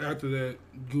 And then after that,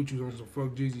 Gucci was on some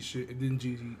fuck Jeezy shit, and then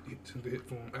Jeezy sent the hit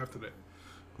for him after that.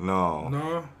 No.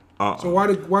 No. So why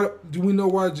do we know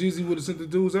why Jeezy would have sent the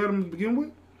dudes at him to begin with?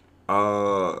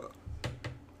 I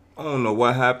don't know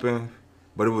what happened,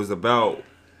 but it was about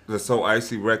the So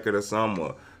Icy record or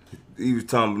something. He was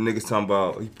niggas talking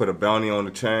about he put a bounty on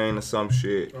the chain or some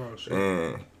shit. Oh shit.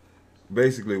 And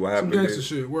basically what happened. Some gangster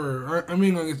shit. Word. I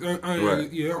mean, like,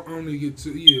 Right. Yeah, I only get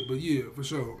to but yeah, for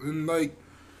sure. And like,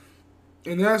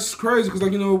 and that's crazy because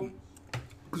like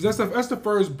because that's the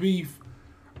first beef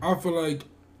I feel like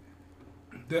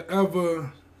that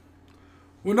ever.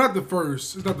 Well, not the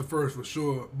first. It's not the first for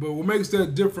sure. But what makes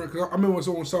that different? Because I remember when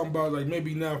someone was talking about like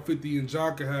maybe now 50 and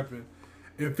Ja could happen,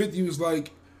 and 50 was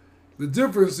like, the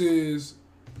difference is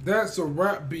that's a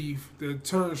rap beef that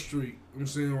turned street. I'm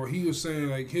saying, or he was saying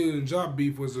like his and Ja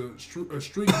beef was a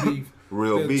street beef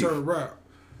Real that beef. turned rap.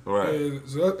 Right. And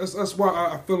so that's why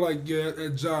I feel like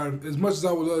at Ja, as much as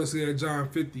I would love to see at Ja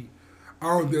and 50, I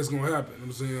don't think that's gonna happen.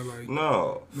 I'm saying like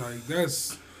No. like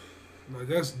that's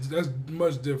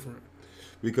much different.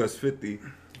 Because 50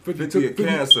 took a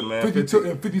cancer, man.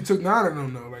 50 took 9 of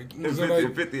them though. Like, you know And what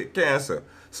I'm 50, saying? 50 a cancer.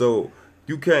 So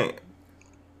you can't.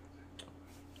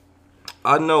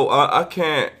 I know I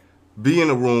can't be in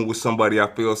a room with somebody I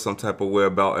feel some type of way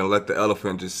about and let the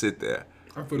elephant just sit there.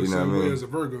 I feel the You know same what I way mean? as a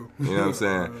Virgo. You know what I'm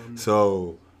saying?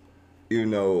 So,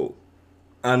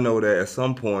 I know that at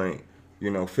some point,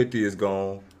 50 is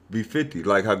gonna be 50.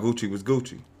 Like how Gucci was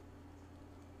Gucci.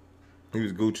 He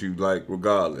was Gucci, like,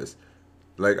 regardless.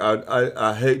 Like,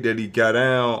 I hate that he got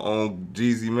down on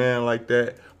Jeezy, man, like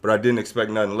that, but I didn't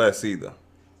expect nothing less either.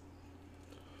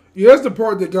 Yeah, that's the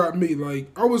part that got me. Like,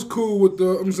 I was cool with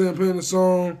playing the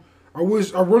song. I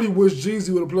really wish Jeezy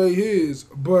would have played his,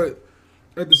 but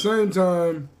at the same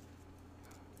time,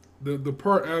 the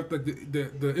part after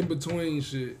the in between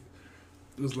shit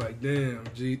was like, damn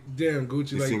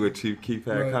Gucci. You Like, see what Chief Keef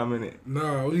had like, commented?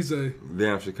 No, he say,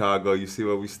 Damn, Chicago, you see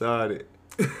where we started?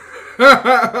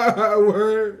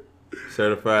 word.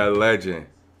 Certified legend.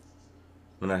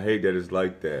 And I hate that it's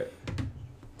like that.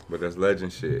 But that's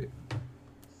legend shit.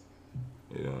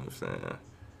 You know what I'm saying?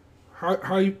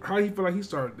 How you feel like he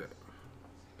started that?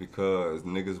 Because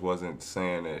niggas wasn't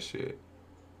saying that shit.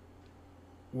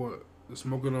 What? The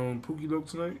smoking on Pookie Loke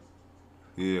tonight?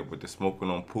 Yeah, but the smoking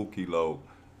on Pookie Low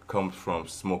comes from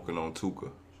smoking on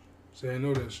Tuka. Say I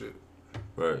know that shit.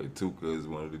 Right, Tuka is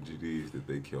one of the GDs that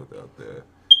they killed out there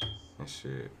and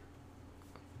shit.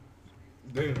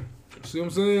 Damn. See what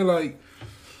I'm saying? Like,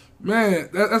 man,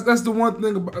 that's the one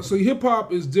thing about. So hip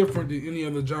hop is different than any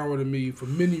other genre to me for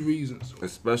many reasons.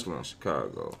 Especially in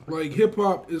Chicago. Like hip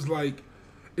hop is like,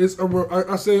 I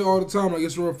say it all the time, like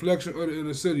it's a reflection of the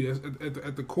inner city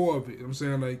at the core of it. You know what I'm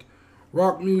saying, like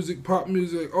rock music, pop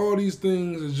music, all these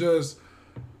things are just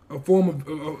a form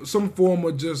of some form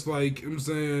of just like, you know what I'm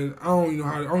saying, I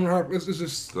don't know how it's just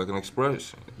It's like an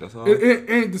expression. That's all. it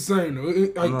ain't the same though.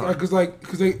 No.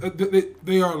 Because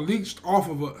they are leached off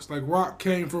of us. Like rock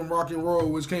came from rock and roll,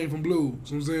 which came from blues. You know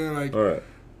what I'm saying, like, All right.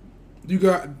 you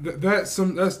got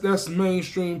that's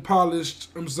mainstream polished.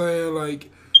 You know what I'm saying,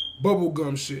 like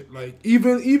bubblegum shit. Like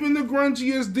even the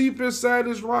grungiest, deepest,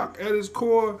 saddest rock at its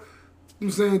core. You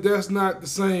know what I'm saying, that's not the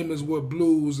same as what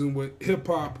blues and what hip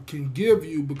hop can give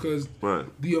you, because Right.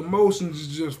 the emotions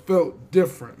just felt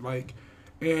different. Like,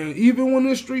 and even when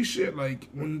it's street shit, like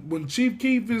when Chief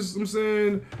Keef is, you know what I'm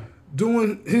saying,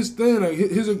 doing his thing, like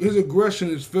his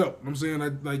aggression is felt. You know what I'm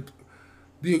saying,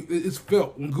 it's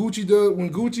felt. When Gucci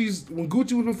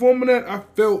was performing that, I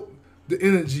felt the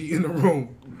energy in the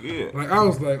room. Yeah. Like I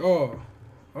was like, oh,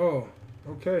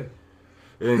 okay.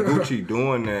 And Gucci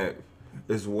doing that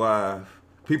is why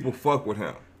people fuck with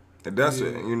him. And that's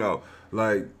it,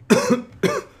 like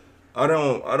I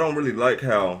don't really like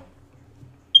how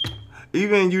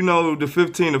even the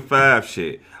 15 to 5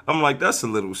 shit. I'm like, that's a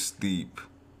little steep.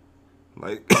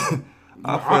 Like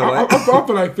I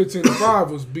feel like 15 to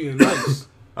 5 was being nice.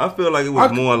 I feel like it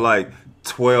was more like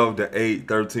 12 to 8,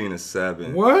 13 to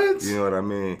 7. What? You know what I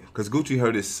mean? Because Gucci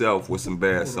hurt himself with some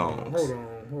bad songs. Hold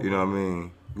on. You know what I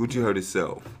mean? Gucci hurt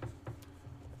himself.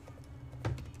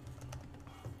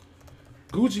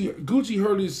 Gucci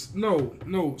hurt his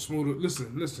no Smoother.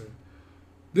 Listen.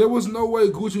 There was no way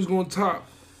Gucci was gonna top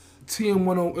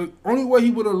TM101. Only way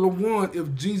he would have won if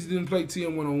Jeezy didn't play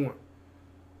TM101.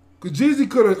 Cause Jeezy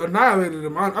could have annihilated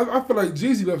him. I feel like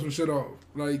Jeezy left some shit off.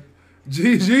 Like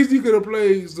Jeezy could have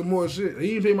played some more shit.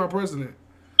 He didn't pay my president.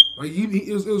 Like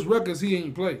it was records he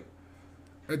ain't played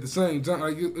at the same time.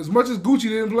 Like as much as Gucci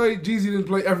didn't play, Jeezy didn't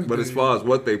play everything. But as far as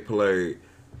what they played,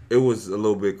 it was a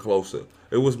little bit closer.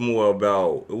 It was more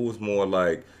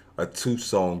like a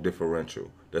 2-song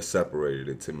differential that separated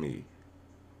it to me.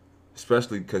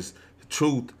 Especially because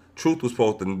Truth was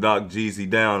supposed to knock Jeezy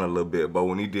down a little bit, but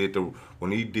when he did what's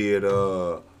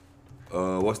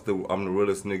the I'm the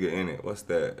realest nigga in it. What's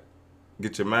that?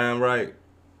 Get Your Mind Right.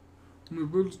 Yeah,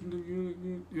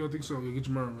 I think so. Yeah, Get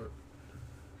Your Mind Right.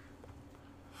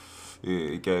 Yeah,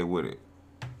 he came with it.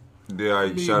 Then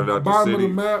I shouted out the city. Bottom of the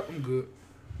map, I'm good.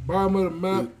 Bottom of the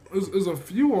map, there's a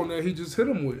few on there he just hit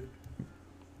him with.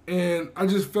 And I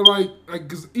just feel like,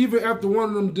 cause even after one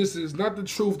of them disses, not the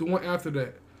Truth, the one after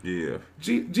that. Yeah.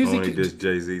 Jeezy Only just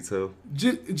Jay-Z too.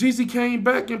 Jeezy came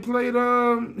back and played,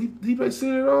 he played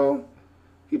Seen It All.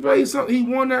 He played something, he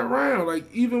won that round.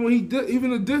 Like, even when he did,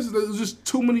 even the disses, it was just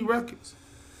too many records.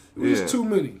 It was just too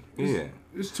many.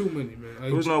 It's too many, man. Like,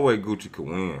 there was no way Gucci could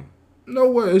win. No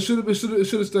way. It should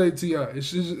have stayed T.I. It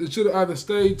should have either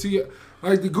stayed T.I.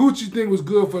 Like the Gucci thing was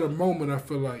good for the moment. I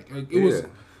feel like it was,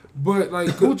 but like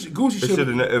Gucci should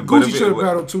have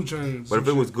battled 2 Chainz. But if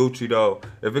it was Gucci though,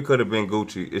 if it could have been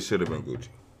Gucci, it should have been Gucci.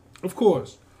 Of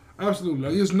course, absolutely.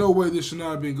 Like, there's no way this should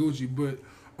not have been Gucci. But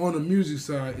on the music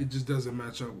side, it just doesn't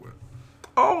match up with.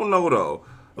 I don't know though.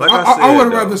 Like I would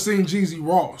have rather seen Jeezy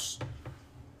Ross.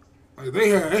 Like they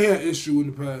had issue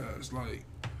in the past. Like.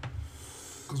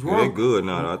 They good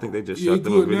now. I think they just shot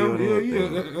them a video.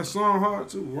 Yeah. That song hard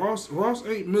too. Ross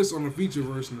ain't missed on the feature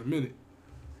verse in a minute.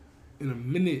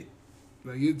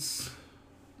 Like it's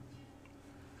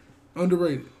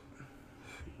underrated.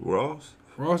 Ross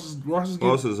is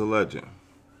a legend.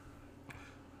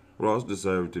 Ross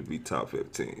deserved to be top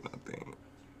 15, I think.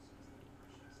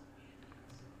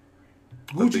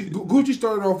 Gucci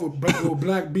started off with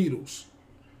Black Beatles.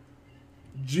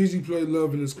 Jeezy played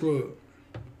Love in His Club.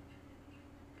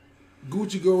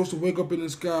 Gucci goes to Wake Up in the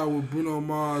Sky with Bruno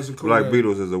Mars and Kodak. Black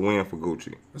Beatles is a win for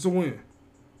Gucci. That's a win.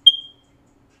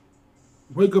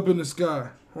 Wake Up in the Sky.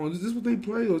 Hold on, is this what they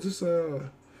play, or is this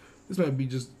this might be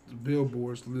just the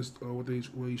Billboard's list of what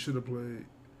he should have played.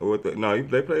 No,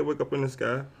 they played Wake Up in the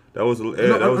Sky. That was an L for I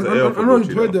know Gucci,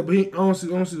 he played that, but I don't see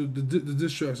the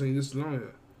diss tracks ain't this on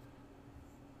yet.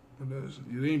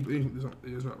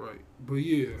 It's not right. But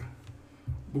yeah.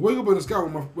 But Wake Up in the Sky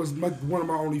was one of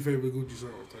my only favorite Gucci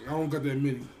songs. Like, I don't got that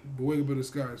many, but Wake Up in the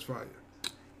Sky is fire.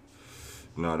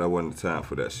 No, that wasn't the time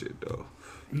for that shit, though.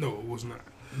 No, it was not.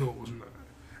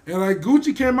 And, like,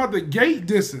 Gucci came out the gate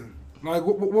dissing. Like,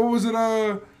 what was it,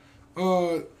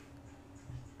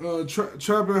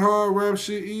 trapping hard, rap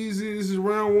shit easy. This is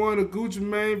round 1 of Gucci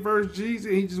Mane versus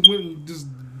Jeezy. He just went and just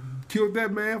killed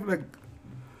that man for, like,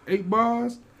 8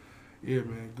 bars. Yeah,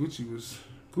 man, Gucci was...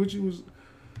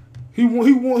 He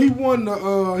won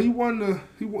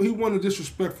the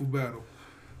disrespectful battle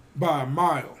by a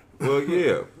mile. Well,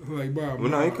 yeah. Like by a mile. Well,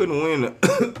 no, he couldn't win.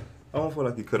 I don't feel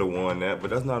like he could have won that, but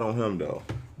that's not on him though.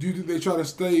 Do you think they try to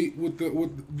stay with the?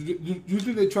 Do you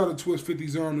think they try to twist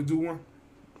 50's arm to do one?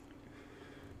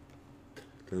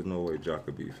 There's no way Jock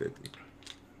could beat 50.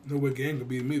 No way Game could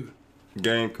beat him either.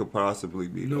 Game could possibly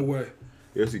beat him. No way.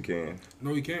 Yes, he can.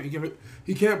 No, he can't.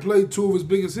 He can't play 2 of his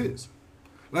biggest hits.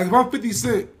 Like if I'm 50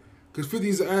 Cent. Because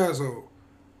 50's an asshole.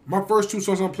 My first 2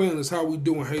 songs I'm playing is How We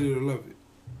Doing, Hate It or Love It.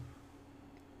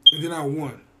 And then I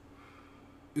won.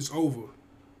 It's over.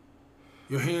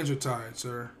 Your hands are tied,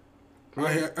 sir.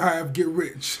 I have Get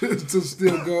Rich to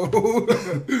still go.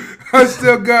 I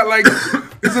still got, like,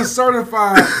 it's a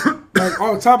certified, like,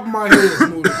 on top of my head,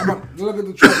 Smoothie. Look at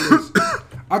the track list.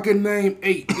 I can name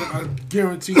 8 that are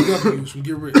guaranteed W's from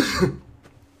Get Rich.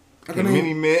 Can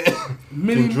Mini Man,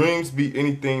 can Dreams beat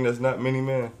anything that's not Mini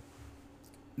Man?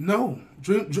 No.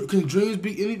 Can Dreams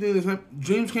beat anything that's not...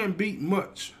 Dreams can't beat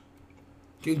much.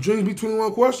 Can Dreams beat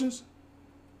 21 Questions?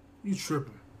 You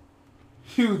tripping.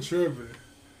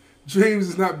 Dreams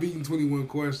is not beating 21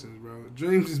 Questions, bro.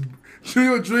 Dreams is... You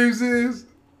know what Dreams is?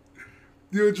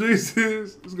 It's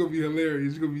going to be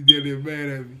hilarious. You're going to be dead there mad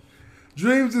at me.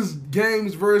 Dreams is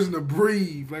Game's version of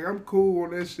Breathe. Like, I'm cool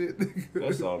on that shit.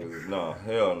 That song is... No,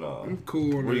 hell no. I'm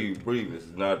cool on that. Breathe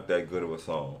is not that good of a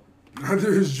song.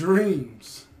 Neither is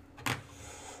Dreams.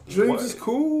 Dreams is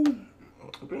cool.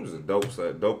 Dreams is a dope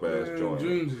ass joint.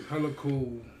 Dreams is hella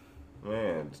cool.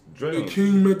 Man, Dreams. The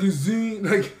King Magazine,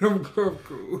 like I'm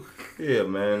cool. Yeah,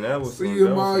 man, that was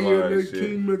King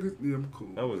Magazine. Yeah, I'm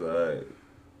cool. That was alright.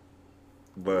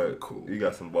 But cool. You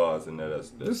got some bars in there.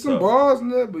 That's There's some bars in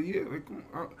there, but yeah, like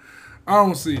I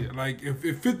don't see it. Like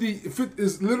if 50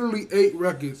 is literally 8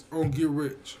 records on Get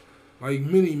Rich, like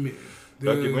Mini Men,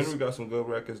 Documentary got some good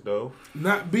records though.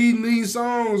 Not beating these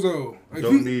songs though. Like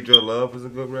Don't Need Your Love is a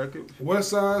good record. West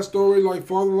Side Story, like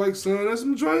Father Like Son, there's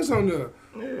some joints on there.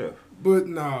 Yeah. But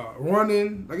nah,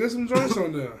 Running, I got some joints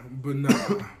on there. But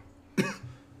nah.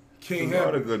 Can't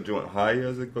have a good joint. Higher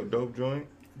is a good dope joint.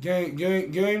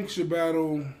 Game should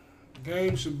battle.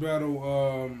 Game should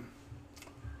battle.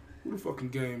 Who the fucking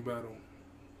Game battle?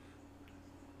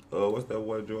 What's that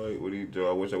one joint? What he do?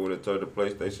 I wish I would have turned the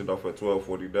PlayStation off at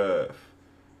 12:40 dive.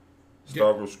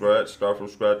 Start from scratch. Start from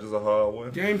scratch is a hard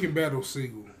one. Game can battle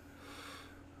Siegel.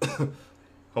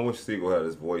 I wish Siegel had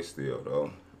his voice still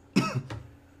though.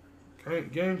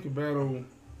 Game can battle.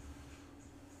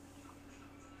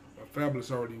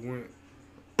 Fabulous already went.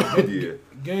 Yeah.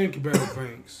 Game can battle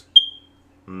Banks.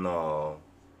 No.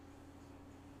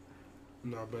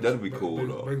 Nah, that'd be cool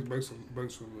though. Banks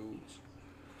will lose.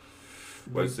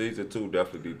 But season 2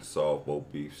 definitely need to solve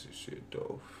both beefs and shit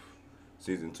though.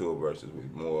 Season 2 versus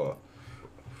with more.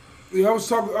 Yeah, I was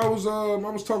talking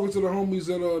to the homies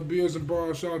at Beers and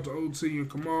Bars. Shout out to OT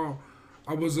and Kamal.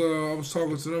 I was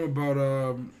talking to them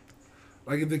about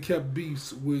like if they kept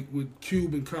beefs with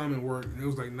Cube and Common work. And it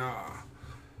was like nah.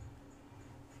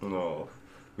 No,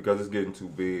 because it's getting too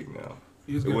big now.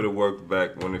 It would have worked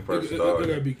back when it first started.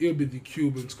 It'll be the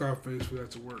Cube and Scarface for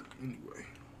that to work anyway.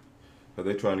 But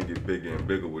they trying to get bigger and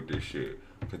bigger with this shit.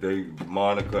 Cause they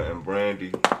Monica and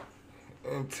Brandy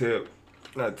and Tip,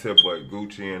 not Tip but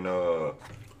Gucci and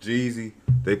Jeezy,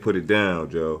 they put it down,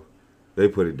 Joe. They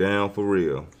put it down for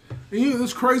real. And you know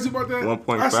what's crazy about that?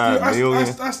 1.5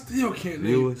 million. I still can't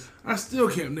name. I still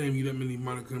can't name you that many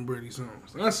Monica and Brandy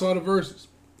songs. I saw the verses.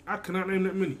 I cannot name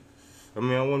that many. I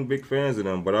mean, I wasn't big fans of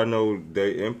them, but I know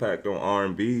they impact on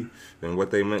R&B and what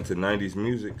they meant to '90s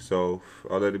music. So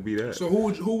I'll let it be that. So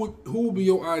who would be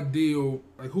your ideal?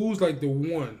 Like who's like the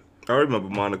one? I remember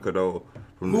Monica though.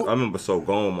 I remember So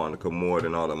Gone Monica more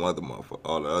than all the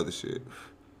other shit.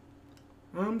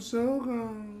 I'm so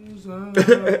gone.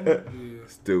 Yeah.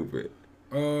 Stupid.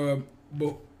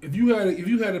 But if you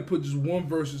had to put just one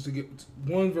verses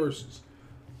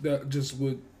that just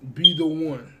would be the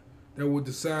one that would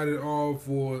decide it all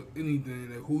for anything,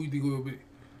 like who you think it would be?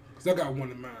 Because I got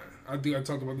one in mind. I think I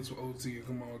talked about this with OT and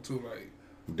come on too. Like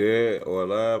dead or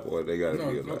alive, or they gotta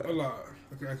be alive. Alive.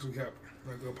 That could actually happen.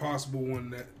 Like a possible one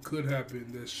that could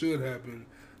happen, that should happen,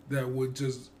 that would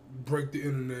just break the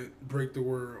internet, break the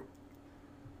world.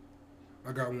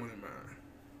 I got one in mind.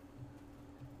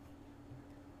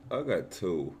 I got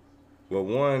two. Well,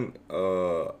 one,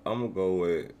 I'm gonna go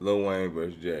with Lil Wayne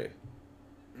versus Jay.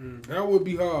 That would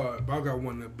be hard, but I got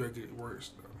one that make it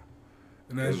worse though,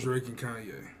 and that's Drake and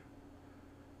Kanye.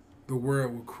 The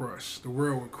world would crush. The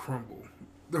world would crumble.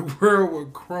 The world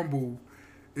would crumble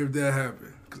if that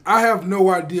happened. Cause I have no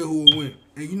idea who would win,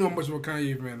 and you know how much of a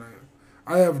Kanye fan I am.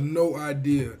 I have no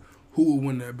idea who would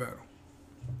win that battle.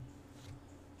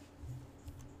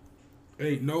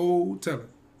 Ain't no telling.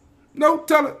 No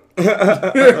telling.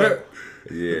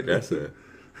 Yeah, that's a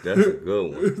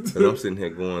good one. Cause I'm sitting here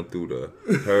going through the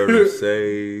Herb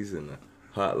Says and the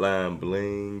Hotline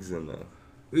Blings and the.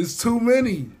 It's too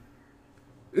many.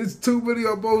 It's too many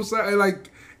on both sides. Like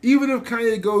even if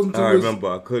Kanye goes into, I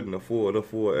remember I couldn't afford a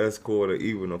 4 Escort or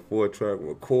even a 4-track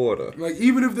recorder. Like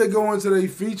even if they go into their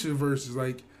feature verses,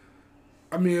 like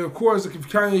I mean, of course, if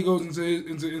Kanye goes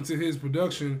into his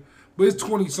production, but it's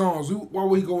 20 songs. Why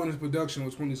would he go into his production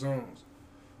with 20 songs?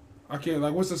 I can't.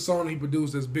 Like, what's the song he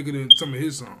produced that's bigger than some of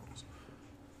his songs?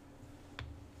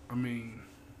 I mean,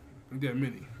 not that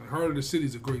many. Like, Heart of the City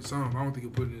is a great song. I don't think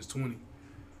he'll put it in his 20.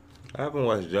 I haven't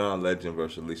watched John Legend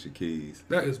versus Alicia Keys.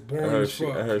 That is boring as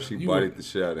fuck. I heard she bodied the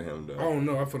shit out of him, though. I don't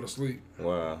know. I fell asleep.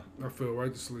 Wow. I fell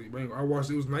right to sleep. I watched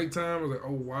it. It was nighttime. I was like,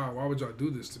 oh, wow. Why would y'all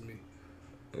do this to me?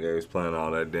 Yeah, he was playing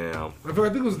all that damn. I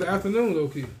think it was the afternoon,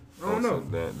 low-key. I don't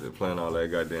know. They're playing all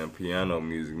that goddamn piano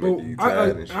music, making you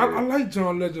tired and shit. I like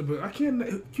John Legend, but I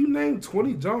can't. You name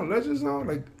 20 John Legend songs?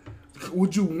 Like,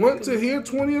 would you want to hear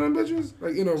 20 of them bitches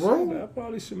like in a row? I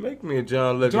probably should make me a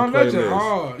John Legend John playlist. Legend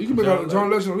hard. You can make a John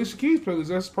Legend Alicia Keys playlist.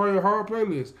 That's probably a hard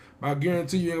playlist. I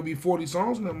guarantee you ain't gonna be 40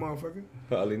 songs in that motherfucker.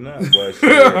 Probably not, but shit,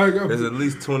 there's at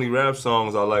least 20 rap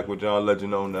songs I like with John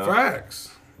Legend on now. Facts.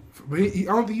 But I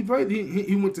don't think he played.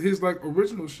 He went to his like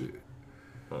original shit.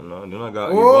 Oh no, then I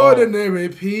got Ordinary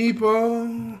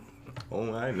People.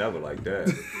 Oh, I ain't never like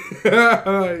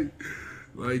that.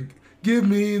 like, give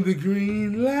me the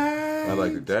green light. I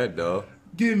like that though.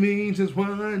 Give me just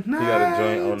one night. He got a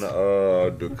joint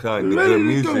on the good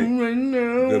music, right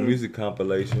now. Good music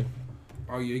compilation.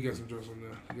 Oh yeah, he got some joints on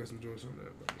there.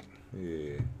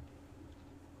 Yeah.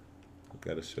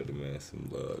 Gotta show the man some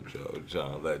love, Joe.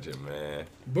 John Legend, man.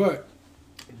 But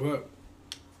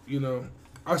you know,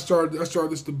 I started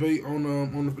this debate on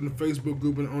in the Facebook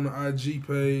group and on the IG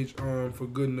page for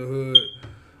Good in the Hood,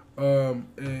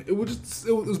 and it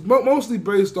was mostly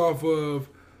based off of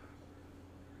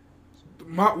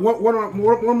one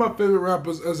of my favorite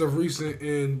rappers as of recent,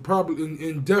 and probably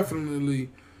and definitely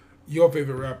your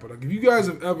favorite rapper. Like, if you guys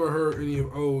have ever heard any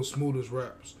of old Smoothest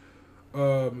raps,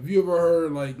 if you ever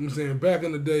heard, like, I'm saying, back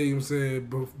in the day, I'm saying,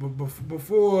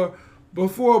 before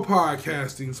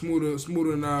podcasting,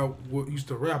 Smoother and I used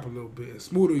to rap a little bit.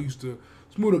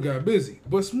 Smoother got busy,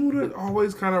 but Smoother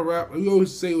always kind of rap. We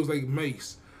always say it was like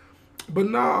Mace, but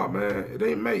nah, man, it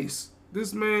ain't Mace.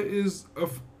 This man is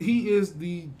he is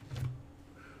the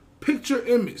picture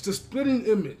image, the splitting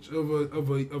image of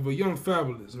a young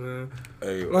Fabulous, man.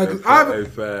 Hey, like, hey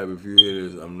Fab, if you hear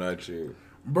this, I'm not you.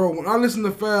 Bro, when I listen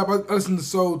to Fab, I listen to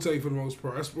Soul Tape for the most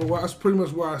part. That's pretty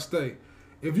much where I stay.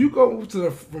 If you go to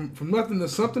the From Nothing to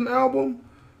Something album,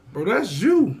 bro, that's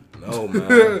you. No,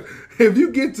 man. if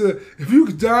you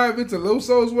dive into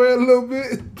Loso's way a little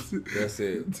bit, that's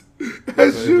it.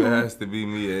 That's so you. If it has to be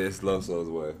me, it's Loso's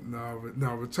way.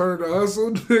 No, Return to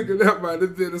Hustle, nigga, that might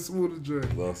have been a smoother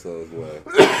joint. Loso's way.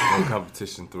 No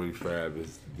Competition 3 Fab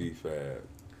is the Fab.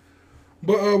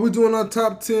 But we're doing our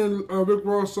top 10 Rick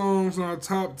Ross songs and our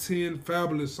top 10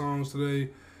 Fabulous songs today,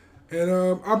 and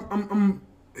I'm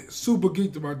super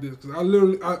geeked about this because I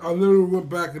literally went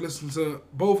back and listened to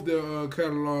both their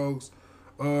catalogs.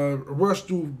 I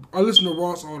listen to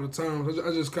Ross all the time.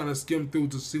 I just kind of skimmed through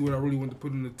to see what I really want to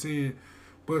put in the 10.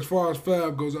 But as far as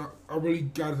Fab goes, I really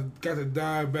got to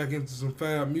dive back into some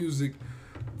Fab music.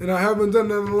 And I haven't done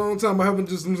that in a long time. I haven't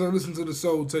just listened to the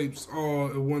soul tapes all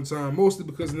at one time, mostly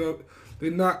because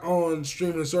they're not on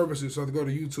streaming services, so I have to go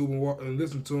to YouTube and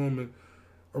listen to them, and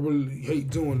I really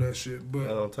hate doing that shit. But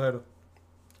not on Tidal.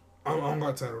 I don't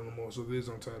got Tidal no more, so it is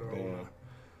on Tidal.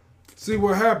 See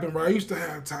what happened, right? I used to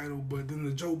have Tidal, but then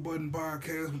the Joe Budden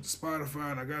podcast went to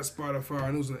Spotify, and I got Spotify,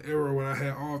 and it was an era when I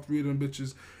had all three of them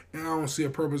bitches, and I don't see a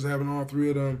purpose of having all three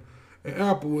of them. And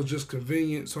Apple was just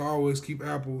convenient, so I always keep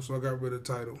Apple, so I got rid of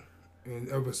Tidal. And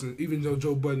ever since, even though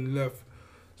Joe Budden left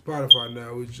Spotify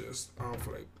now, it's just, I don't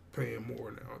feel like paying more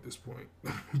now at this point.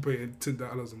 I'm paying $10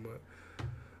 a month.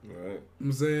 Right.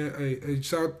 I'm saying, hey,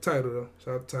 shout out to Tidal though.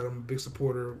 Shout out to Tidal. I'm a big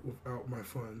supporter without my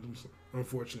funds,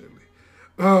 unfortunately.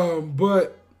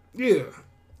 But yeah,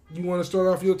 you want to start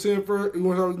off your 10 first? You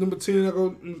want to start with number 10? I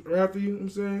go after you. I'm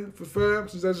saying for Fab,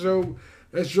 since that's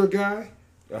your guy.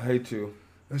 I hate you.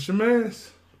 That's your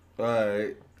man's. All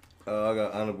right. I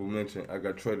got honorable mention. I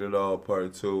got Traded All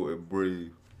Part 2 and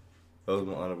Breathe. Those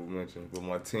are my honorable mentions. But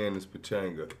my 10 is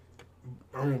Pachanga.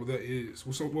 I don't know what that is.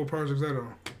 What project's that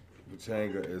on?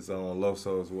 Pachanga is on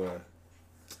Loso's way.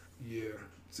 Yeah.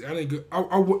 See, I didn't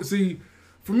go. See,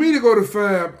 for me to go to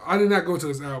Fab, I did not go to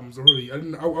his albums. I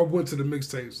went to the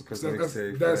mixtapes. Because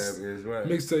mixtape Fab is right.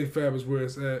 Mixtape Fab is where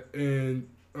it's at. And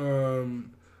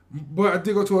but I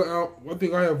did go to an album. I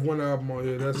think I have one album on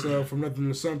here. That's From Nothing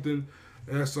to Something.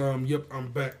 And that's Yep,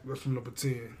 I'm Back. That's from number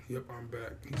 10. Yep, I'm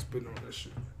Back. He's been on that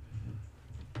shit.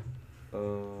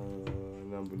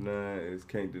 Number 9 is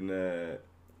Can't Deny It.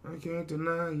 I can't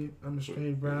deny it. I'm a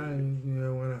straight ride. You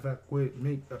know, when I fuck with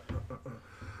me.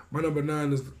 My number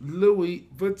 9 is Louis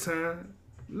Vuitton.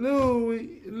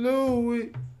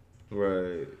 Louis.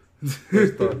 Right.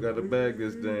 Let's talk. Got to bag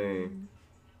this thing.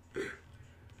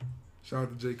 Shout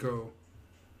out to J. Cole.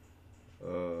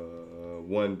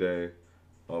 One Day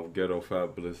off Ghetto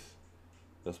Fabulous.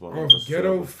 That's my number Off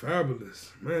Ghetto 7.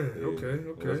 Fabulous. Man, Yeah. okay.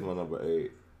 That's my number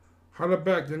 8. Holla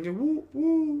back, then get woo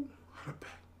woo. Holla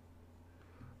back.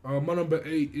 My number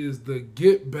 8 is the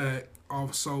Get Back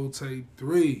off Soul Tape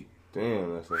 3.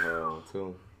 Damn, that's a hard one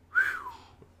too.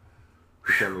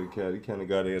 He kind of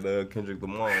got it. Kendrick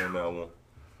Lamar on that one.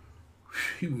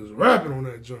 He was rapping on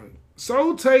that joint.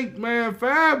 Soul Tape, man,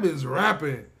 Fab is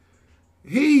rapping.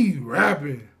 He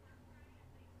rapping.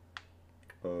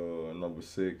 Number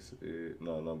 6 is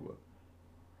number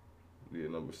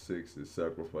 6 is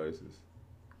Sacrifices.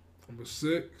 Number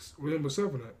 6. Where number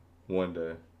 7 at? One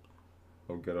Day.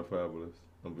 From Ghetto Fabulous.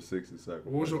 Number 6 is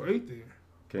Sacrifices. What was your 8 then?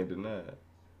 Can't Deny It.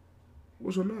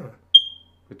 What's your 9?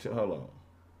 Hold on.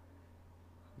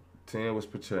 10 was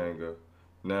Pachanga.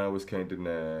 9 was Can't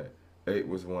Deny It. 8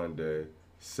 was One Day.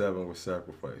 7 was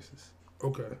Sacrifices.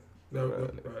 Okay.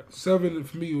 Right. 7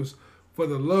 for me was For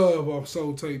the Love off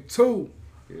Soul Tape 2.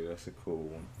 Yeah, that's a cool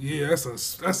one. Yeah, that's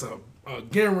a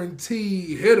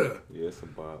guaranteed hitter. Yeah, it's a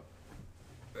bop.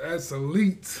 That's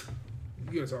elite.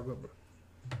 You gotta talk about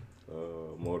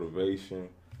Motivation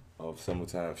of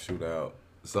Summertime Shootout.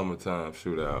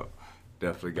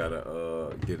 Definitely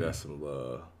gotta give that some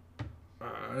love.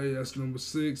 Alright, that's number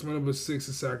 6. My number 6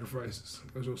 is Sacrifices.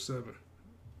 That's your 7.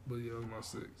 But yeah, that's my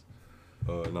 6.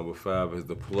 Number 5 is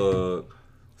The Plug,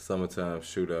 Summertime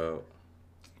Shootout.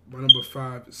 My number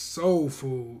 5 is Soul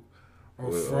Food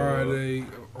on Friday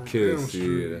on Elm Street.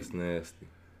 Yeah, that's nasty.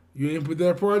 You ain't put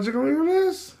that project on your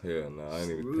list? Hell no, I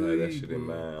ain't even had that shit in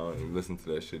mind. I don't even listen to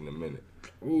that shit in a minute.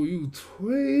 Oh, you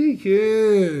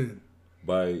tweaking.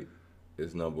 Bite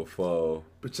is number 4.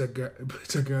 Bitch, I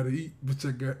gotta eat. Bitch,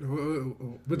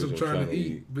 I'm trying to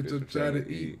eat. Bitch, I'm trying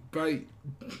to eat. Bite.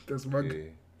 That's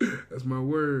my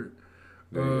word.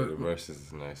 The verses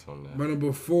is nice on that. My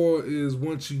number 4 is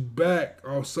Want You Back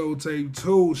off Soul Tape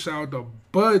 2. Shout out to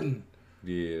Budden.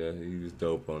 Yeah, he was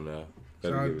dope on that.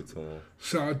 Gotta give it to him.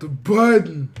 Shout out to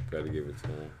Budden. Gotta give it to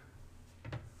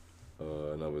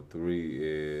him. Number 3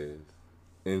 is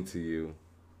Into You.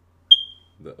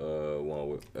 The one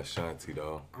with Ashanti,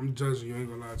 though. I'm judging you. I ain't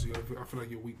gonna lie to you. I feel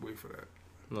like you're weak way for that.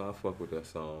 No, I fuck with that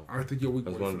song. I think you're weak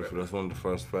way for that. That's one of the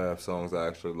first 5 songs I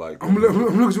actually like. I'm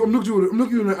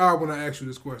looking you in the eye when I ask you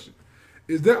this question.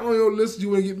 Is that on your list?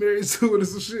 You want to get married to or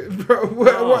some shit, bro?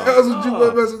 What else would you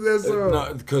want to mess with that song?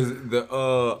 No, because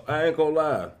I ain't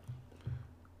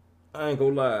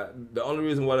gonna lie. The only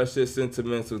reason why that shit's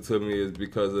sentimental to me is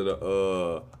because of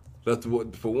the that's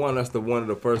one of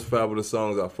the first Fabulous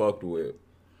songs I fucked with.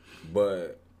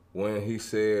 But when he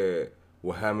said,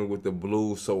 "What had me with the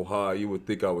blues so hard, you would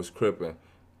think I was crippin',"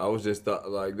 I was just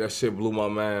like that shit blew my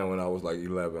mind when I was like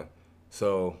 11.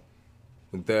 So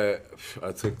with that,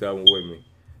 I took that one with me.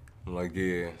 I'm like,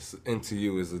 yeah, Into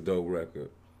You is a dope record.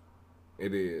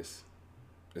 It is.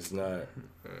 It's not.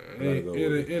 It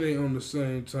ain't on the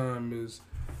same time as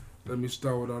Let Me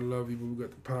Start With I Love You, but we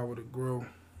got the power to grow.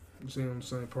 It's ain't on the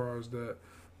same par as that.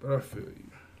 But I feel you.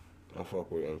 I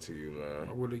fuck with Into You, man.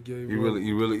 I would have gave you up.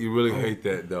 You really hate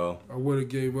that, though. I would have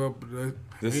gave up, but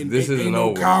this isn't no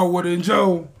over. Coward and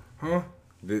Joe, huh?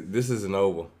 This isn't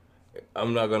over.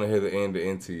 I'm not gonna hear the end of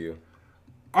Into You.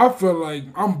 I feel like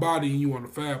I'm bodying you on the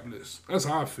Fabulous. That's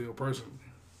how I feel personally.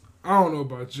 I don't know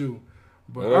about you,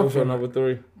 but I feel number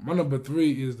 3. My number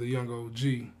 3 is the Young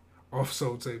OG off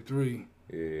Soul Tape 3.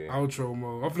 Yeah. Outro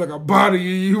mode. I feel like I'm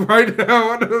bodying you right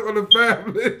now on the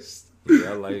Fabulous.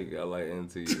 Yeah, I like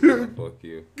Into You. Fuck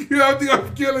you. I think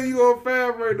I'm killing you on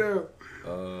Fab right now.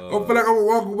 I feel like I'm gonna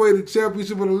walk away the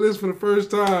championship on the list for the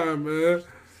first time, man.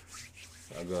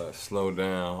 I got Slow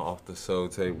Down off the Soul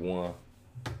Tape 1.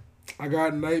 I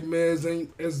got Nightmares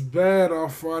Ain't As Bad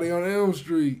off Friday on Elm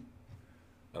Street.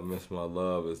 I Miss My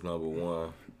Love is number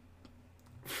 1.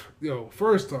 Yo,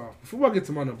 first off, before I get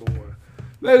to my number 1,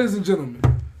 ladies and gentlemen,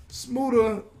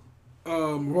 Smoother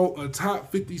wrote a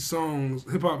top 50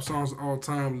 songs, hip hop songs of all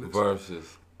time list.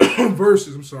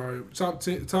 Verses, I'm sorry. Top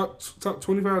 10, top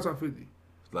 25, top 50.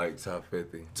 Like top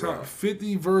 50. Top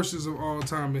 50 verses of all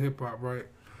time in hip hop, right?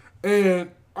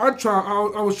 And I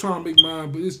was trying to make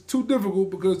mine, but it's too difficult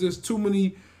because there's too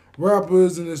many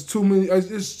rappers and there's so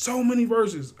many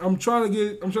verses. I'm trying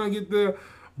to get there,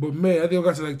 but man, I think I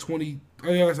got to like 20. I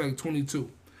think I got to like 22.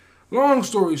 Long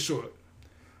story short,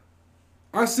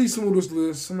 I see some of this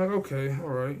list. I'm like, okay, all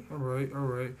right.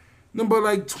 Number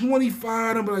like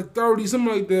 25, number like 30,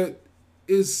 something like that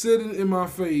is sitting in my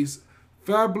face.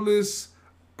 Fabulous.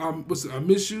 I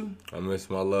Miss You. I Miss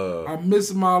My Love. I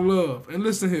Miss My Love. And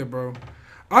listen here, bro.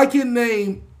 I can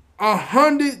name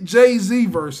 100 Jay-Z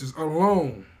verses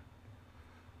alone.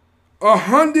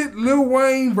 100 Lil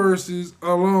Wayne verses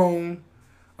alone.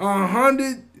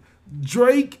 100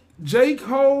 Drake, J.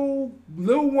 Cole,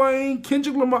 Lil Wayne,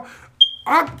 Kendrick Lamar.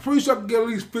 I'm pretty sure I can get at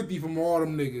least 50 from all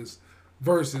them niggas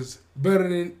verses. Better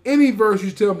than any verse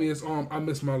you tell me is I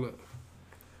Miss My Love.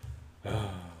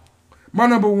 My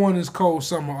number 1 is Cold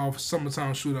Summer off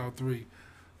Summertime Shootout 3.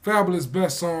 Fabulous,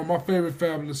 best song. My favorite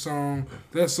Fabulous song.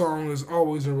 That song is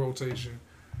always in rotation.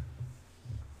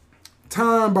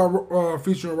 Time by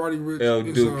featuring Roddy Ricch. El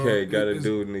Duque, got a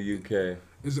dude in the UK.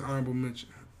 It's an honorable mention.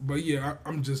 But yeah,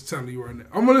 I'm just telling you right now.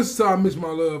 I'm going to listen to I Miss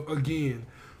My Love again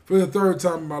for the 3rd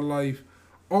time in my life.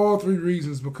 All 3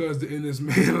 reasons because they're in this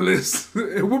man list.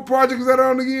 And what project is that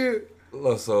on again?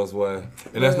 Los Souls Way.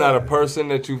 And that's not a person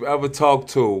that you've ever talked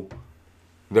to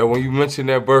that when you mention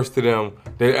that verse to them,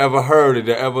 they ever heard it,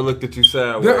 they ever looked at you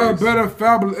sideways. There are better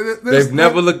Fabulous. They've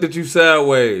never looked at you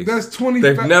sideways. That's 20.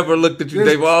 They've never looked at you.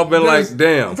 They've all been like,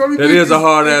 damn, that is a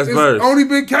hard-ass verse. It's only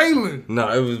been Kaylin. No,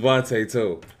 it was Vontae,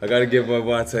 too. I got to give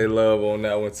Vontae love on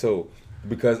that one, too.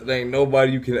 Because there ain't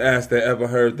nobody you can ask that ever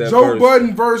heard that verse. Joe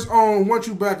Budden verse on Want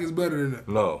You Back is better than that.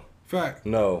 No. Fact.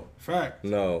 No. Fact.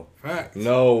 No. Fact.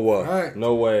 No. Fact.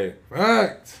 No way.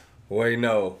 Fact. Wait,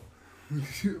 no.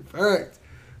 Fact.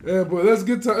 Yeah, but let's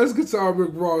get to our Rick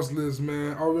Ross list,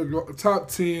 man. Our top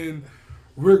 10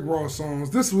 Rick Ross songs.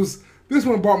 This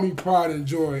one brought me pride and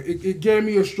joy. It gave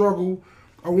me a struggle.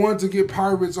 I wanted to get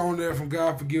Pirates on there from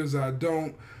God Forgives I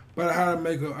Don't, but I had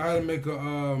to make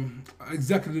a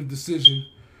executive decision.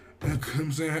 You know what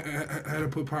I'm saying? I had to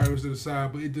put Pirates to the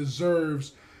side, but it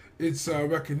deserves its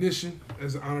recognition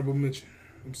as an honorable mention. You know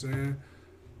what I'm saying?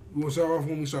 We want to start off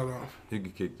when we start off. You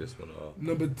can kick this one off.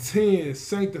 Number 10,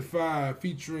 Sanctified,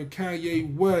 featuring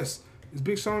Kanye West. Is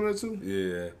Big Sean there too?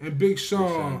 Yeah. And Big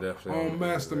Sean definitely on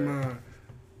Mastermind.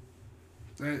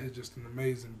 That is just an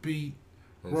amazing beat.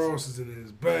 Ross is in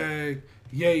his bag.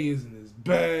 Ye is in his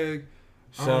bag.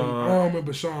 I don't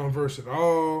remember Sean verse at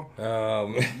all. But,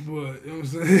 you know what I'm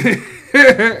saying?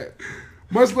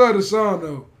 Much love to Sean,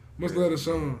 though. Much love to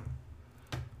Sean.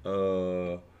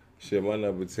 Shit, my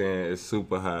number 10 is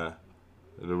Super High.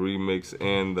 The remix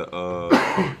and the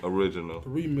original. The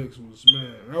remix was,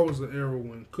 man, that was an era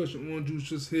when Cushion One Juice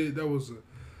just hit. It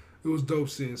was dope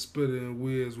seeing Spitter and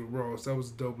Wiz with Ross. That was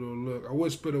a dope little look. I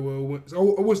wish Spitter would have went.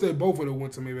 I wish they both would have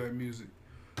went to Maybach Music.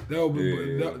 That would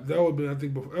have been, I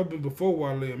think, before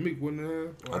Wale and Meek, wouldn't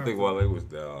it have? I think Wale was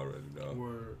there already, though.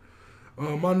 Word.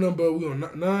 My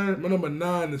number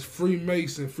 9 is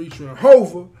Freemason featuring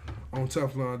Hova on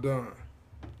Teflon Don.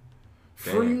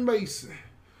 Freemason.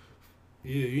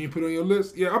 Yeah, you ain't put it on your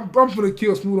list? Yeah, I'm finna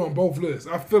kill Smooth on both lists.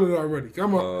 I feel it already.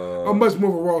 I'm much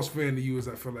more of a Ross fan than you as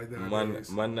I feel like that.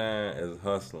 My 9 is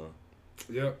Hustling.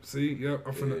 Yep, see? Yep,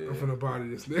 I'm finna body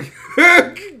this nigga.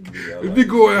 If you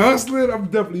going hustling, I'm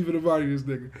definitely finna body this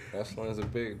nigga. Hustling is a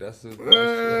big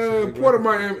Port of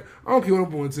Miami. I don't care what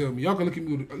I'm going to tell me. Y'all can look at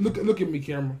me. Look at me,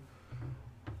 camera.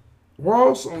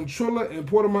 Ross on Triller and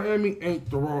Port of Miami ain't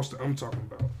the Ross that I'm talking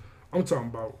about. I'm talking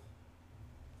about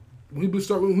when he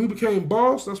became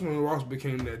boss. That's when Ross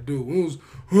became that dude. When it was,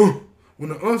 when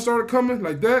the un started coming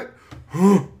like that,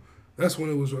 that's when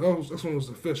it was. That's when it was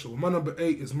official. My number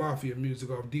 8 is Mafia Music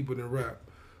off Deeper Than Rap.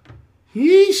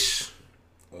 Yeesh.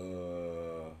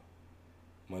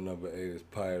 My number 8 is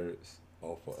Pirates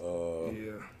off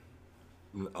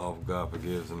God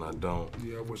Forgives and I Don't.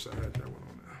 Yeah, I wish I had that one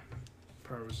on there.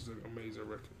 Pirates is an amazing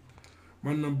record.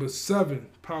 My number 7,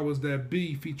 Powers That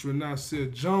Be featuring Nasir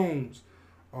Jones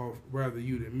off Rather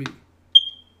You Than Me.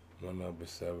 My number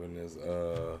 7 is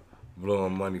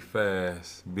Blowing Money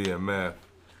Fast, BMF.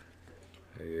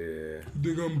 Yeah.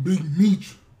 Think I'm Big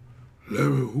Meech,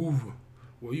 Larry Hoover.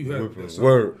 Well, you had to put that song.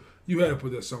 Word. You had to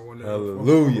put that song on there.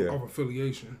 Hallelujah. Off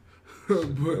affiliation. But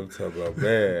I'm talking about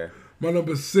bad. My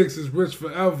number 6 is Rich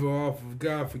Forever off of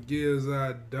God Forgives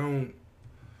I Don't.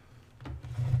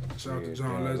 Shout out to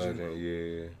John Legend.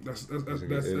 Yeah. That's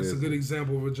a good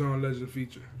example of a John Legend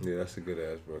feature. Yeah, that's a good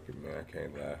ass record, man. I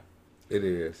can't lie. It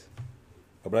is.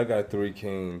 But I got 3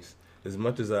 Kings. As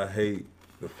much as I hate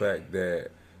the fact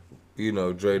that, you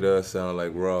know, Dre does sound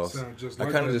like Ross,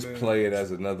 I kind of just play it as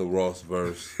another Ross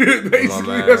verse.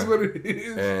 Basically, that's what it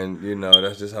is. And, you know,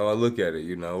 that's just how I look at it,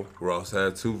 you know. Ross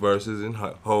had 2 verses and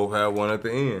Hov had 1 at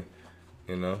the end,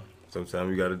 you know. Sometimes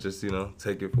you got to just, you know,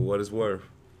 take it for what it's worth.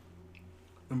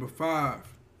 Number 5.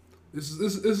 This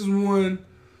is one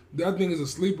that I think is a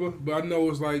sleeper, but I know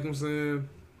it's like, you know what I'm saying,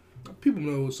 people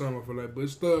know what song I feel like, but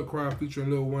it's Thug Cry featuring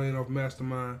Lil Wayne off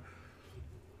Mastermind.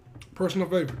 Personal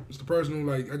favorite. It's the person who,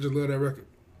 like, I just love that record.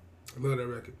 I love that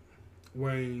record.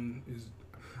 Wayne is...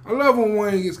 I love when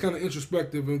Wayne gets kind of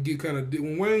introspective and get kind of...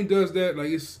 When Wayne does that, like,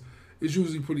 it's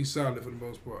usually pretty solid for the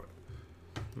most part.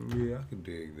 Yeah, I can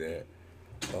dig that.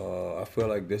 I feel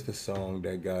like this the song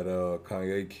that got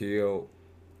Kanye killed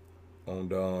on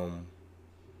the...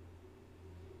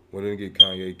 well, didn't get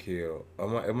Kanye killed.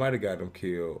 It might have got him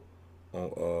killed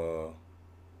on...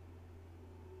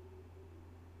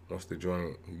 what's the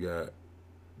joint? You got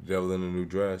Devil in a New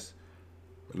Dress,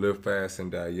 Live Fast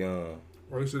and Die Young.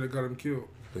 Oh, you said they got him killed?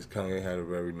 Because Kanye had a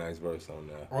very nice verse on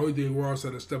that. Oh, you think Ross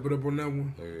had to step it up on that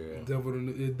one? Yeah. Devil in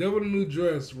a New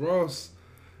Dress, Ross.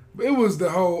 But it was the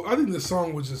whole, I think the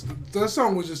song was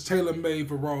just tailor-made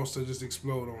for Ross to just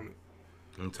explode on it.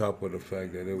 On top of the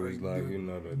fact that it was like, you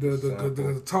know,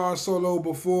 the guitar solo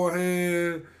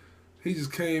beforehand, he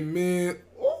just came in.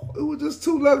 Oh, it was just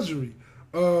too luxury.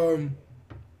 You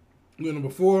number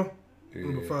 4? Yeah.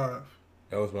 Number 5?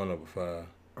 That was my number 5.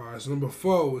 All right, so number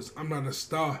 4 is I'm Not a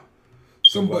Star.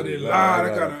 Somebody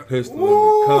lied. I got a pistol in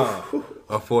the car.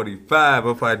 A 45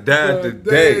 if I died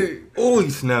today. Oh, he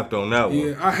snapped on that one.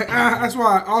 Yeah, that's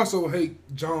why I also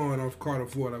hate John off Carter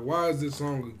 4. Like, why does this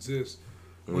song exist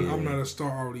when I'm Not a Star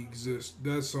already exists?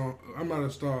 That song, I'm Not a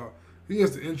Star, he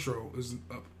has the intro. Is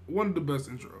one of the best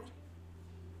intros.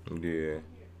 Yeah.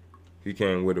 He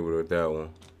came with it with that one.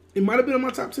 It might have been in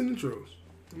my top 10 intros.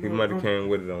 He might have came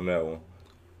with it on that one.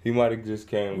 He might have just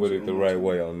came with it the right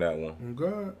way on that one. Oh,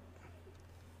 God.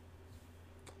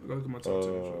 I gotta look at my top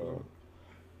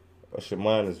 10. Shit,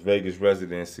 mine is Vegas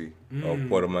Residency of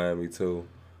Port of Miami too.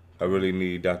 I really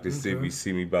need Dr. Sibby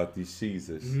see me about these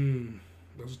cheeses.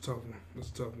 That's a tough one.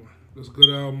 That's a good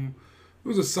album. It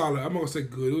was a solid. I'm not gonna say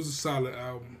good. It was a solid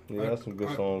album. Yeah, that's some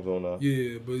good songs on that.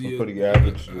 Yeah, but some yeah, pretty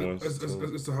average ones.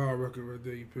 It's a hard record right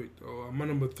there you picked. My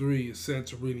number 3 is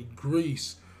Santorini,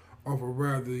 Greece, off of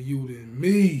Rather You Than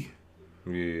Me.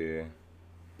 Yeah.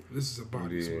 This is a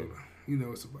body thriller. You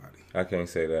know it's a body. I can't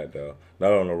say that though.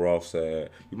 Not on the Ross side.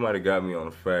 You might have got me on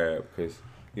the Fab because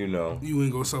you know you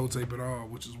ain't gonna soul tape at all,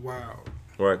 which is wild.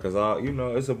 Right, because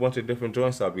it's a bunch of different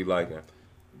joints I be liking.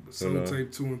 But soul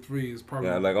tape 2 and 3 is probably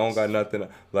like I don't got nothing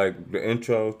like the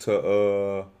intro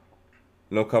to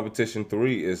No Competition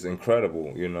 3 is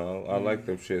incredible. You know I like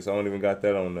them shits. I don't even got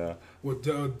that on there. What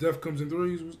Death Comes in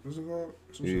Threes? What's it called?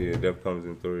 Yeah, Death Comes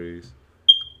in Threes.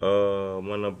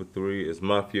 My number 3 is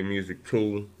Mafia Music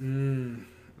 2.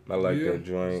 I like that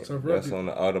joint. That's on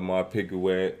the Audemars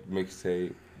Piguet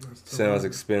mixtape. Sounds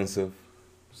expensive.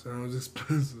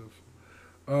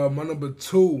 My number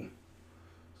 2,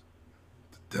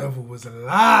 The Devil Was a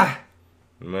Lie.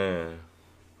 Man.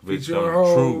 Big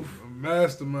Truth.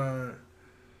 Mastermind.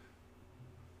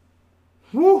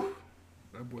 Woo.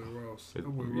 That boy Ross. That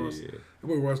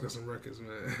boy Ross got some records,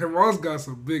 man. Ross got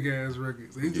some big ass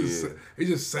records. He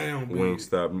just sound big.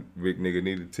 Wingstop Big Nigga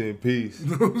Needed 10 piece.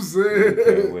 You know what I'm saying?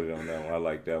 Can't with it on that one. I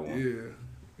like that one.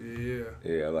 Yeah.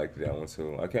 Yeah, I like that one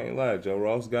too. I can't lie, Joe.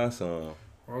 Ross got some.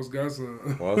 Like,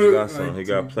 He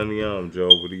got plenty of them, Joe,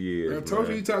 over the years. I told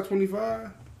you he top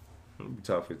 25.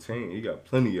 Top 15. He got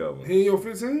plenty of them. He in your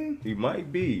 15? He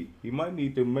might be. He might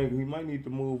need to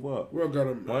move up. Well, got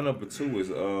him. My number 2 is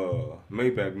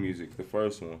Maybach Music, the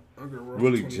first one.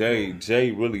 Really,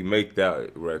 Jay really make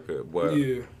that record, but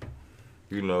yeah,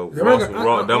 you know, Ross,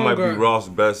 that might be Ross'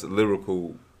 best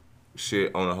lyrical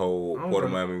shit on the whole Port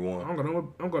of Miami one. I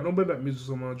don't got no Maybach music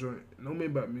on my joint. No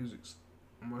Maybach musics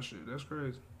on my shit. That's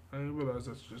crazy. I didn't realize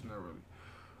that's just not really.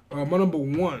 My number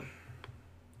 1.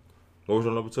 What was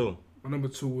your number 2? My number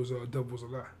 2 was Devil Was a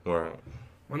Lie. Right.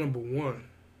 My number 1.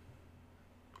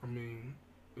 I mean,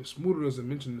 if Smoother doesn't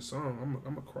mention the song,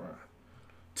 I'm gonna cry.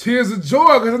 Tears of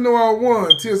Joy, because I know I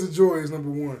won. Tears of Joy is number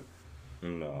 1.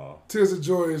 No. Tears of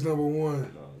Joy is number 1.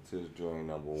 No, Tears of Joy ain't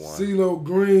number 1. CeeLo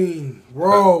Green,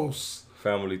 Ross.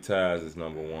 Family Ties is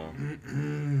number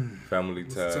 1. Family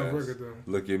Ties. It's a tough record though.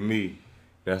 Look at Me.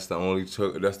 That's the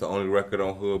only record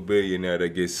on Hood Billionaire that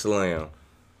gets slammed.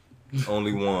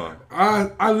 Only one.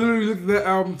 I literally looked at that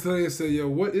album today and said, yo,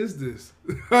 what is this?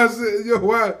 I said, yo,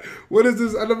 what is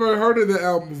this? I never heard of that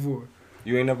album before.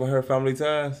 You ain't never heard Family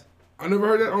Ties? I never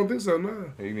heard that. I don't think so,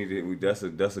 no. You need to, that's a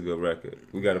good record.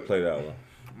 We got to play that one.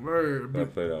 Word. Gotta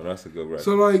play that one. That's a good record.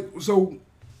 So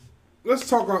let's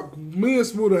talk about, me and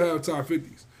Smoother have top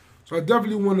 50s. So I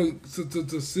definitely want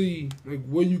to see like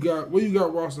where you got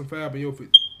Ross and Fab in your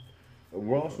 50s.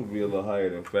 Ross would be a little higher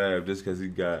than Fab just because he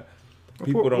got...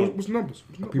 What's numbers?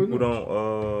 People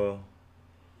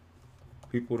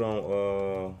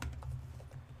don't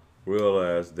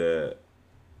realize that.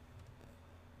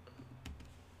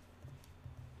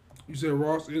 You said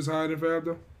Ross is higher than Fab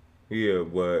though? Yeah,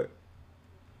 but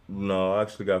no, I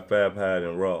actually got Fab higher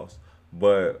than Ross.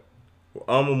 But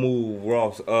I'm gonna move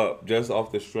Ross up just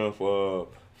off the strength of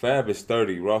Fab is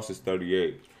 30, Ross is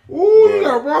 38. Ooh, you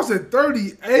got Ross at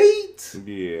 38?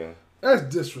 Yeah. That's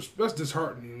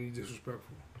disheartening and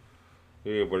disrespectful.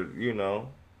 Yeah, but you know,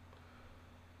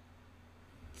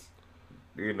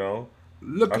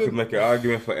 I could make an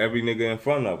argument for every nigga in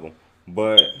front of him,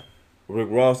 but Rick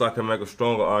Ross, I can make a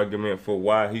stronger argument for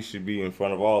why he should be in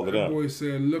front of all of them. That boy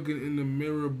said, looking in the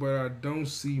mirror, but I don't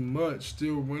see much.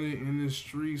 Still running in the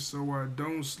streets, so I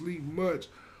don't sleep much.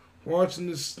 Watching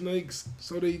the snakes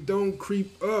so they don't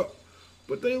creep up.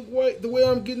 But the way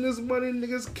I'm getting this money,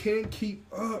 niggas can't keep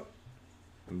up.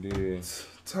 Yeah.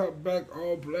 Top back,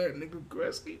 all black, nigga,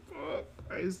 Gretzky, fuck.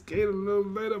 I skate a little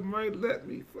later, might let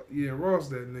me fuck. Yeah, Ross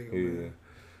that nigga,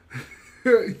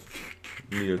 man.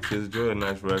 Yeah, Tears of Joy,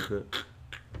 nice record.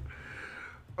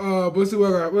 But let's see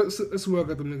what I got. Let's see what I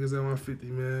got them niggas at 150,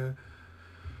 man.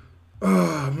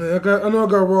 Man, I know I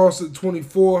got Ross at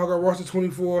 24. I got Ross at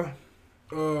 24.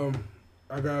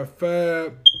 I got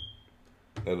Fab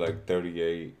at like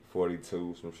 38,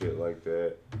 42, some shit like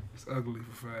that. It's ugly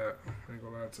for Fab. I ain't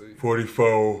gonna lie to you.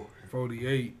 44.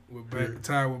 48 with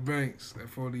tied with Banks at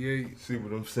 48. See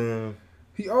what I'm saying?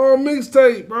 He all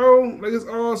mixtape, bro. Like it's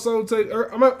all soul tape.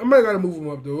 I might gotta move him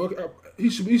up though. He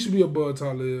should be above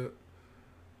Talib.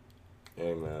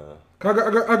 Hey man. I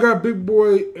got Big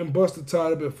Boy and Busta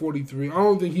tied up at 43. I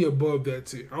don't think he above that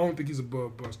tier. I don't think he's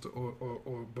above Busta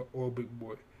or Big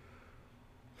Boy.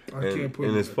 I can't put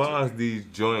And him as in that far as tier. these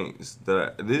joints,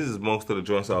 this is most of the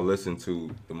joints I listen to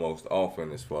the most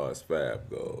often as far as Fab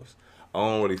goes. I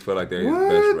don't really feel like they're his best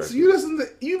What? records. You listen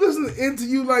to Into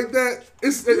You like that?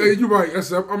 You're right.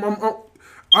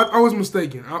 I was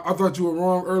mistaken. I thought you were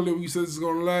wrong earlier when you said this is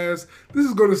gonna last. This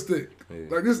is gonna stick. Yeah.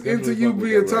 Like this Definitely Into You fuck with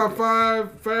be a that top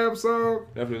record. 5 Fab song.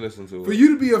 Definitely listen to it. For you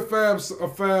to be a Fab He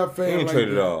fan ain't like trade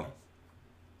it that, all.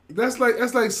 that's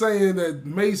like saying that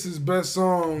Mace's best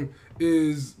song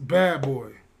is Bad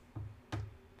Boy.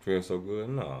 Feel so good?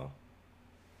 No.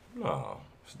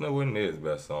 It's nowhere near his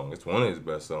best song. It's one of his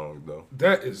best songs though.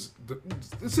 That is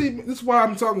see. This is why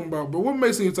I'm talking about. But what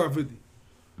Mace in your top 50?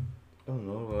 I don't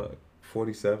know,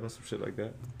 47, some shit like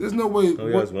that. There's no way. Oh,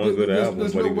 he has one good album,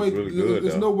 There's but no he was way. really good,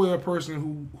 There's though. no way a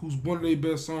person who's one of their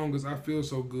best songs is "I Feel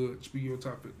So Good" should be your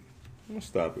top 50.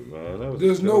 Stop it, man.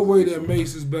 There's no way that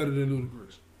Mace is better than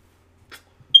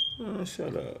Ludacris.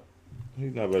 Shut up.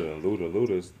 He's not better than Luda.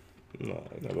 Luda's he's not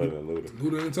better than Luda.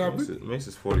 Luda in the top 50. Mace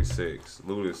is 46.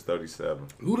 Luda is 37.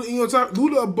 Luda in your top.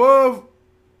 Luda above.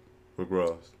 Rick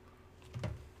Ross.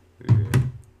 Yeah.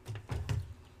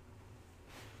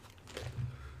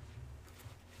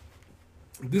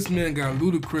 This man got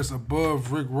Ludacris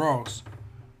above Rick Ross.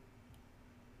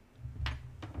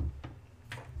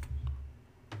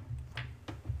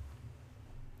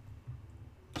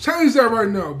 Change that right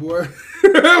now, boy.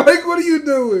 Like, what are you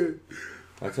doing?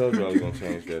 I told you I was gonna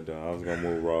change that down. I was gonna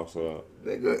move Ross up.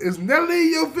 Nigga, is Nelly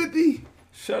in your 50?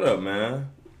 Shut up, man.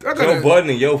 I got Joe Budden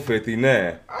in your 50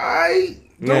 now.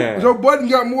 Nah. Joe Budden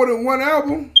got more than one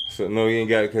album. So no, he ain't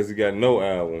got it because he got no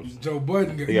albums. Joe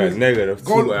Budden got. He got negative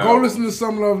Go 2 albums. Go listen to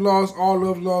Some Love Lost, All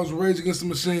Love Lost, Rage Against the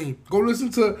Machine. Go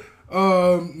listen to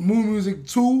Moon Music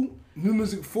 2, New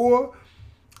Music 4.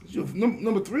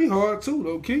 Number 3 hard too,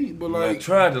 low key. But I like,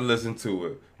 tried to listen to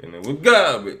it, and it was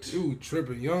garbage. you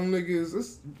tripping, young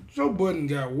niggas. Joe Budden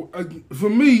got. For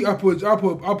me, I put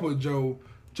Joe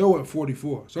at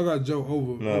 44. So I got Joe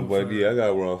over. No, over but five. yeah, I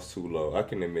got Ross too low. I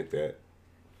can admit that.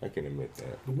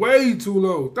 Way too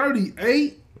low.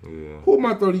 38. Yeah. Who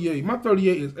my 38? My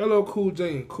 38 is LL Cool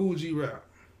J and Cool G Rap.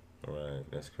 Right,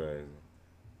 that's crazy.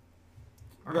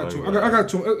 I got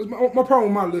too. My problem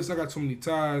with my list, I got too many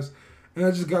ties, and I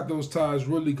just got those ties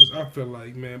really because I feel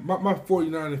like, man, my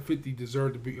 49 and 50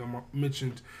 deserve to be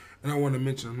mentioned, and I want to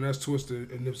mention them. That's Twister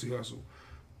and Nipsey Hussle.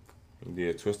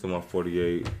 Yeah, Twister my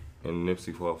 48 and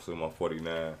Nipsey Hussle my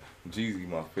 49. Jeezy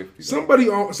my 50.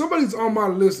 Somebody's on my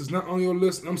list. It's not on your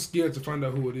list. And I'm scared to find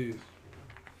out who it is.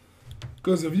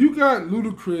 Because if you got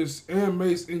Ludacris and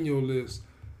Mace in your list,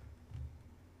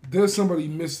 there's somebody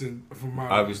missing from my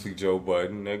Obviously list. Joe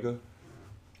Budden, nigga.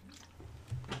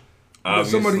 There's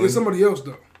somebody else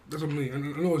though. That's what I mean. I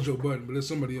know it's Joe Budden, but there's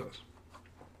somebody else.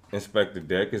 Inspector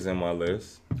Deck is in my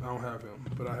list. I don't have him,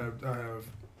 but I have.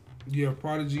 You have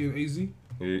Prodigy and AZ.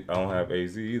 I don't have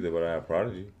AZ either, but I have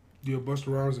Prodigy. You have Busta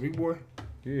Rhymes and B-Boy.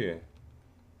 Yeah.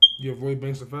 You have Lloyd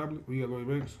Banks and Fabulous. We got Lloyd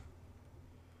Banks.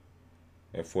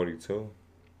 At 42.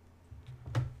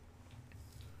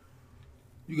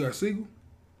 You got Siegel.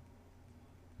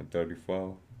 At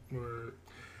 34. Word.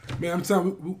 Man, I'm telling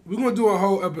you, we're going to do a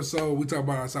whole episode. We talk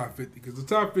about our top 50 because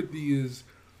the top 50 is,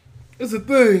 it's a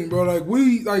thing, bro.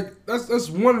 That's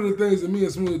one of the things that me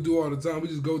and Smooth do all the time. We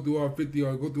just go through our 50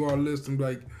 or go through our list and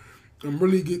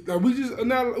really get, we just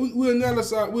we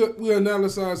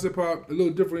analyze hip hop a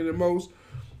little differently than most.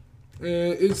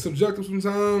 And it's subjective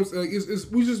sometimes. Like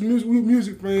we just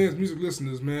music fans, music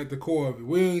listeners, man, at the core of it.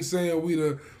 We ain't saying we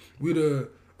the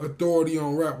authority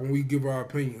on rap when we give our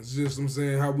opinions. It's just I'm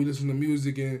saying how we listen to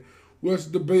music and let's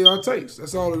debate our tastes.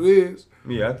 That's all it is.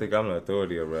 Yeah, I think I'm the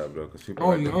authority of rap though, because people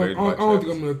I don't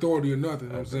think I'm the authority of nothing.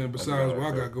 You know what I'm saying, besides what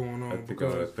I got going on. I think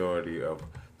I'm the authority of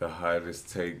the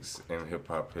hottest takes in hip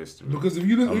hop history. Because if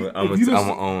you listen, I'm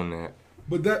gonna own that.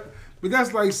 But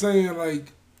that's like saying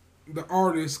like the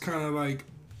artist kind of like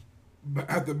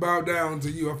have to bow down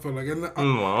to you. I feel like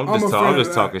I'm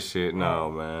just talking shit. No,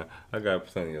 man, I got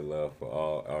plenty of love for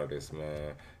all artists,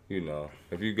 man. You know,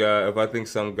 if I think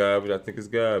something garbage, I think it's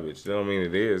garbage. That don't mean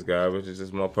it is garbage. It's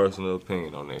just my personal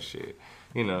opinion on that shit.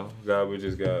 You know, garbage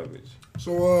is garbage.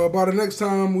 So by the next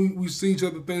time we see each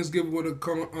other, Thanksgiving would have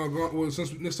come.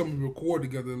 Since next time we record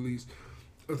together, at least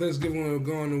Thanksgiving would have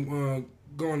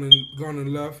gone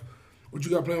and left. What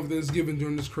you got planned for Thanksgiving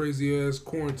during this crazy ass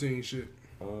quarantine shit?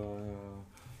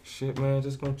 Shit, man,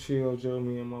 just gonna chill, Joe.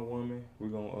 Me and my woman, we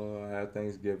gonna have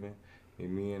Thanksgiving.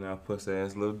 And me and our pussy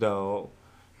ass little dog.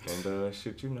 And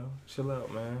shit, you know, chill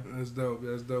out, man. That's dope,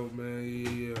 man.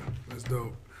 Yeah. That's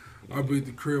dope. I'll be at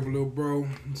the crib, little bro.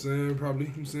 I'm saying, probably.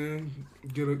 I'm saying,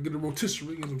 get a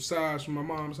rotisserie and some sides from my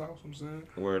mom's house. I'm saying,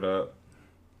 Word up.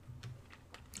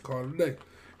 call it a day.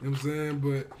 You know what I'm saying?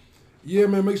 But yeah,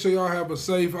 man, make sure y'all have a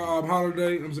safe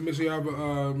holiday. I'm saying make sure y'all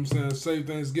have a safe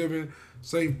Thanksgiving,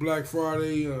 safe Black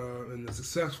Friday, and a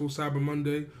successful Cyber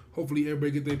Monday. Hopefully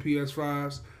everybody get their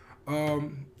PS5s.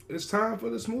 It's time for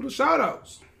the smoother shout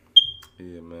outs.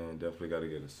 Yeah, man, definitely got to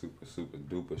get a super, super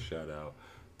duper shout out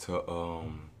to,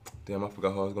 damn, I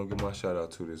forgot who I was going to give my shout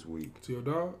out to this week. To your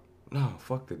dog? No,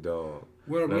 fuck the dog.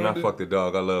 What up, no, London? not fuck the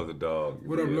dog. I love the dog.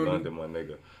 What up, London? My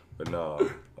nigga. But nah,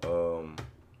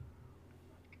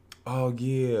 oh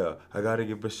yeah, I got to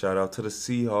give a shout out to the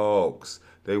Seahawks.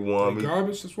 They won me.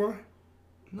 Garbage, that's why?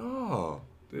 No.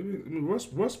 Russ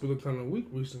been looking kind of weak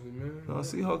recently, man. No,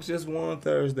 Seahawks just won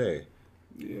Thursday.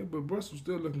 Yeah, but Russ was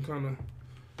still looking kind of...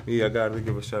 Yeah, I got to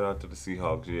give a shout out to the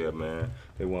Seahawks. Yeah, man.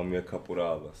 They won me a couple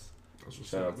dollars.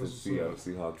 Shout out to the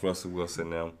Seahawks. Russell Wilson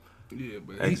now. Yeah,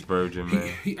 but ex-virgin,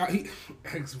 man. He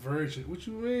ex-virgin. What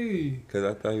you mean? Because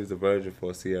I thought he was a virgin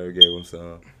before Sierra gave him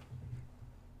some.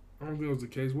 I don't think it was the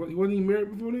case. Wasn't he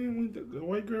married before then? The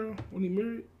white girl? Wasn't he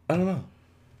married? I don't know.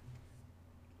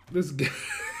 This guy,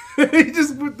 he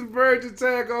just put the virgin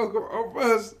tag on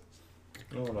us.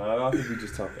 No, I think we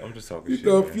just talking. I'm just talking You shit.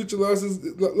 thought Man. Future lost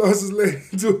his lady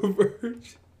to a virgin.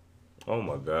 Oh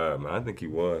my God, man! I think he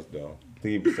was though. I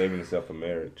think he was saving himself for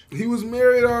marriage. He was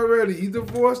married already. He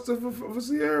divorced her for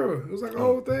Sierra. It was like a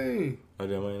whole thing. Oh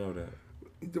damn, I didn't know that.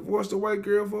 He divorced a white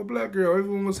girl for a black girl.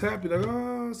 Everyone was happy. Like,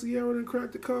 oh, Sierra didn't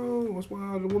crack the code. That's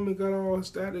why the woman got all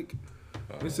ecstatic.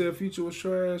 They said Future was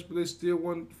trash, but they still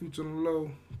want Future on the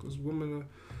low because women are.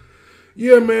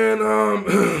 Yeah, man.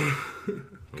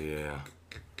 Yeah.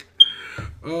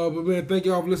 But man, thank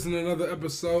y'all for listening to another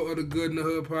episode of the Good in the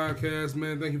Hood podcast.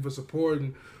 Man, thank you for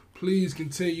supporting. Please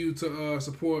continue to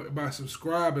support by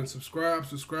subscribing. Subscribe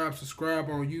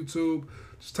on YouTube.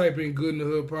 Just type in Good in the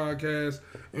Hood podcast.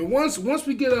 And once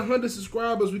we get 100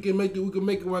 subscribers, we can make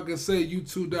it like I say,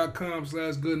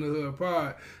 youtube.com/Good in the Hood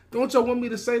pod. Don't y'all want me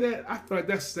to say that? I feel like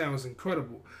that sounds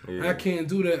incredible. Yeah. I can't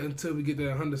do that until we get that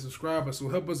 100 subscribers. So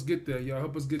help us get there, y'all.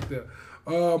 Help us get there.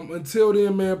 Until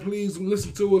then, man, please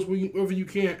listen to us wherever you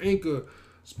can. Anchor,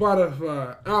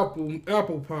 Spotify,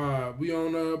 Apple Pod. We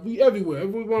on we everywhere.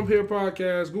 Everyone here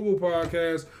podcast, Google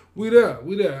Podcasts. We there.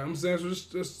 I'm saying so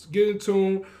just get in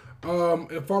tune.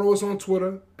 And follow us on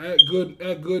Twitter at Good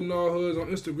in All Hoods, on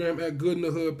Instagram at Good in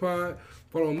the Hood Pod.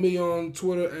 Follow me on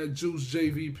Twitter at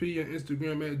JuiceJVP and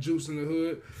Instagram at Juice in the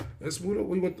Hood. That's what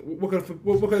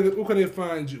can they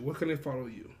find you? What can they follow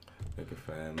you? They can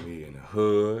find me in the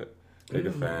hood. They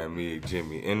can find me,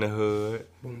 Jimmy, in the hood.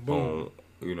 Boom, boom.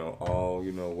 On, all,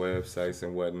 websites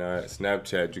and whatnot.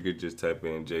 Snapchat, you could just type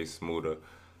in J Smoother,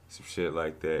 some shit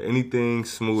like that. Anything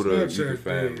Smoother, you can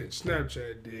find me.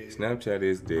 Snapchat dead. Snapchat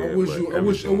is dead. I wish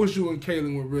you and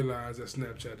Kaylin would realize that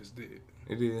Snapchat is dead.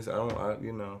 It is. I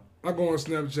go on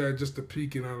Snapchat just to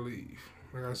peek and I leave.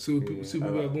 Like I see what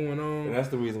people got going on. And that's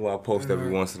the reason why I post every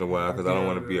once in a while, because I don't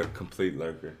want to be a complete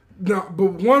lurker. No,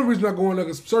 but one reason I go on there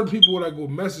is certain people will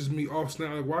message me off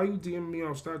Snap. Like, why are you DMing me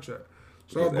off Snapchat?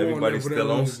 So everybody's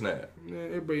still on Snap. Yeah,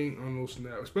 everybody ain't on no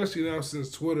Snap, especially now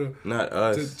since Twitter. Not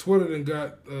us. Twitter done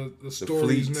got the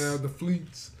stories now, the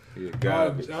fleets. Yeah,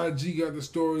 IG got the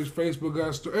stories. Facebook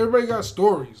got stories. Everybody got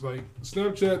stories. Like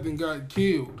Snapchat then got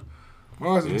killed.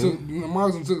 Martin took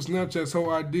Snapchat's whole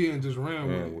idea and just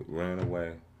ran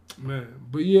away. Man,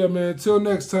 but yeah, man. Till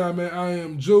next time, man. I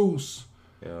am Juice.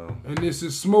 Yo. And this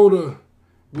is Smoother.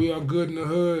 We are Good in the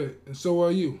Hood, and so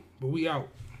are you. But we out.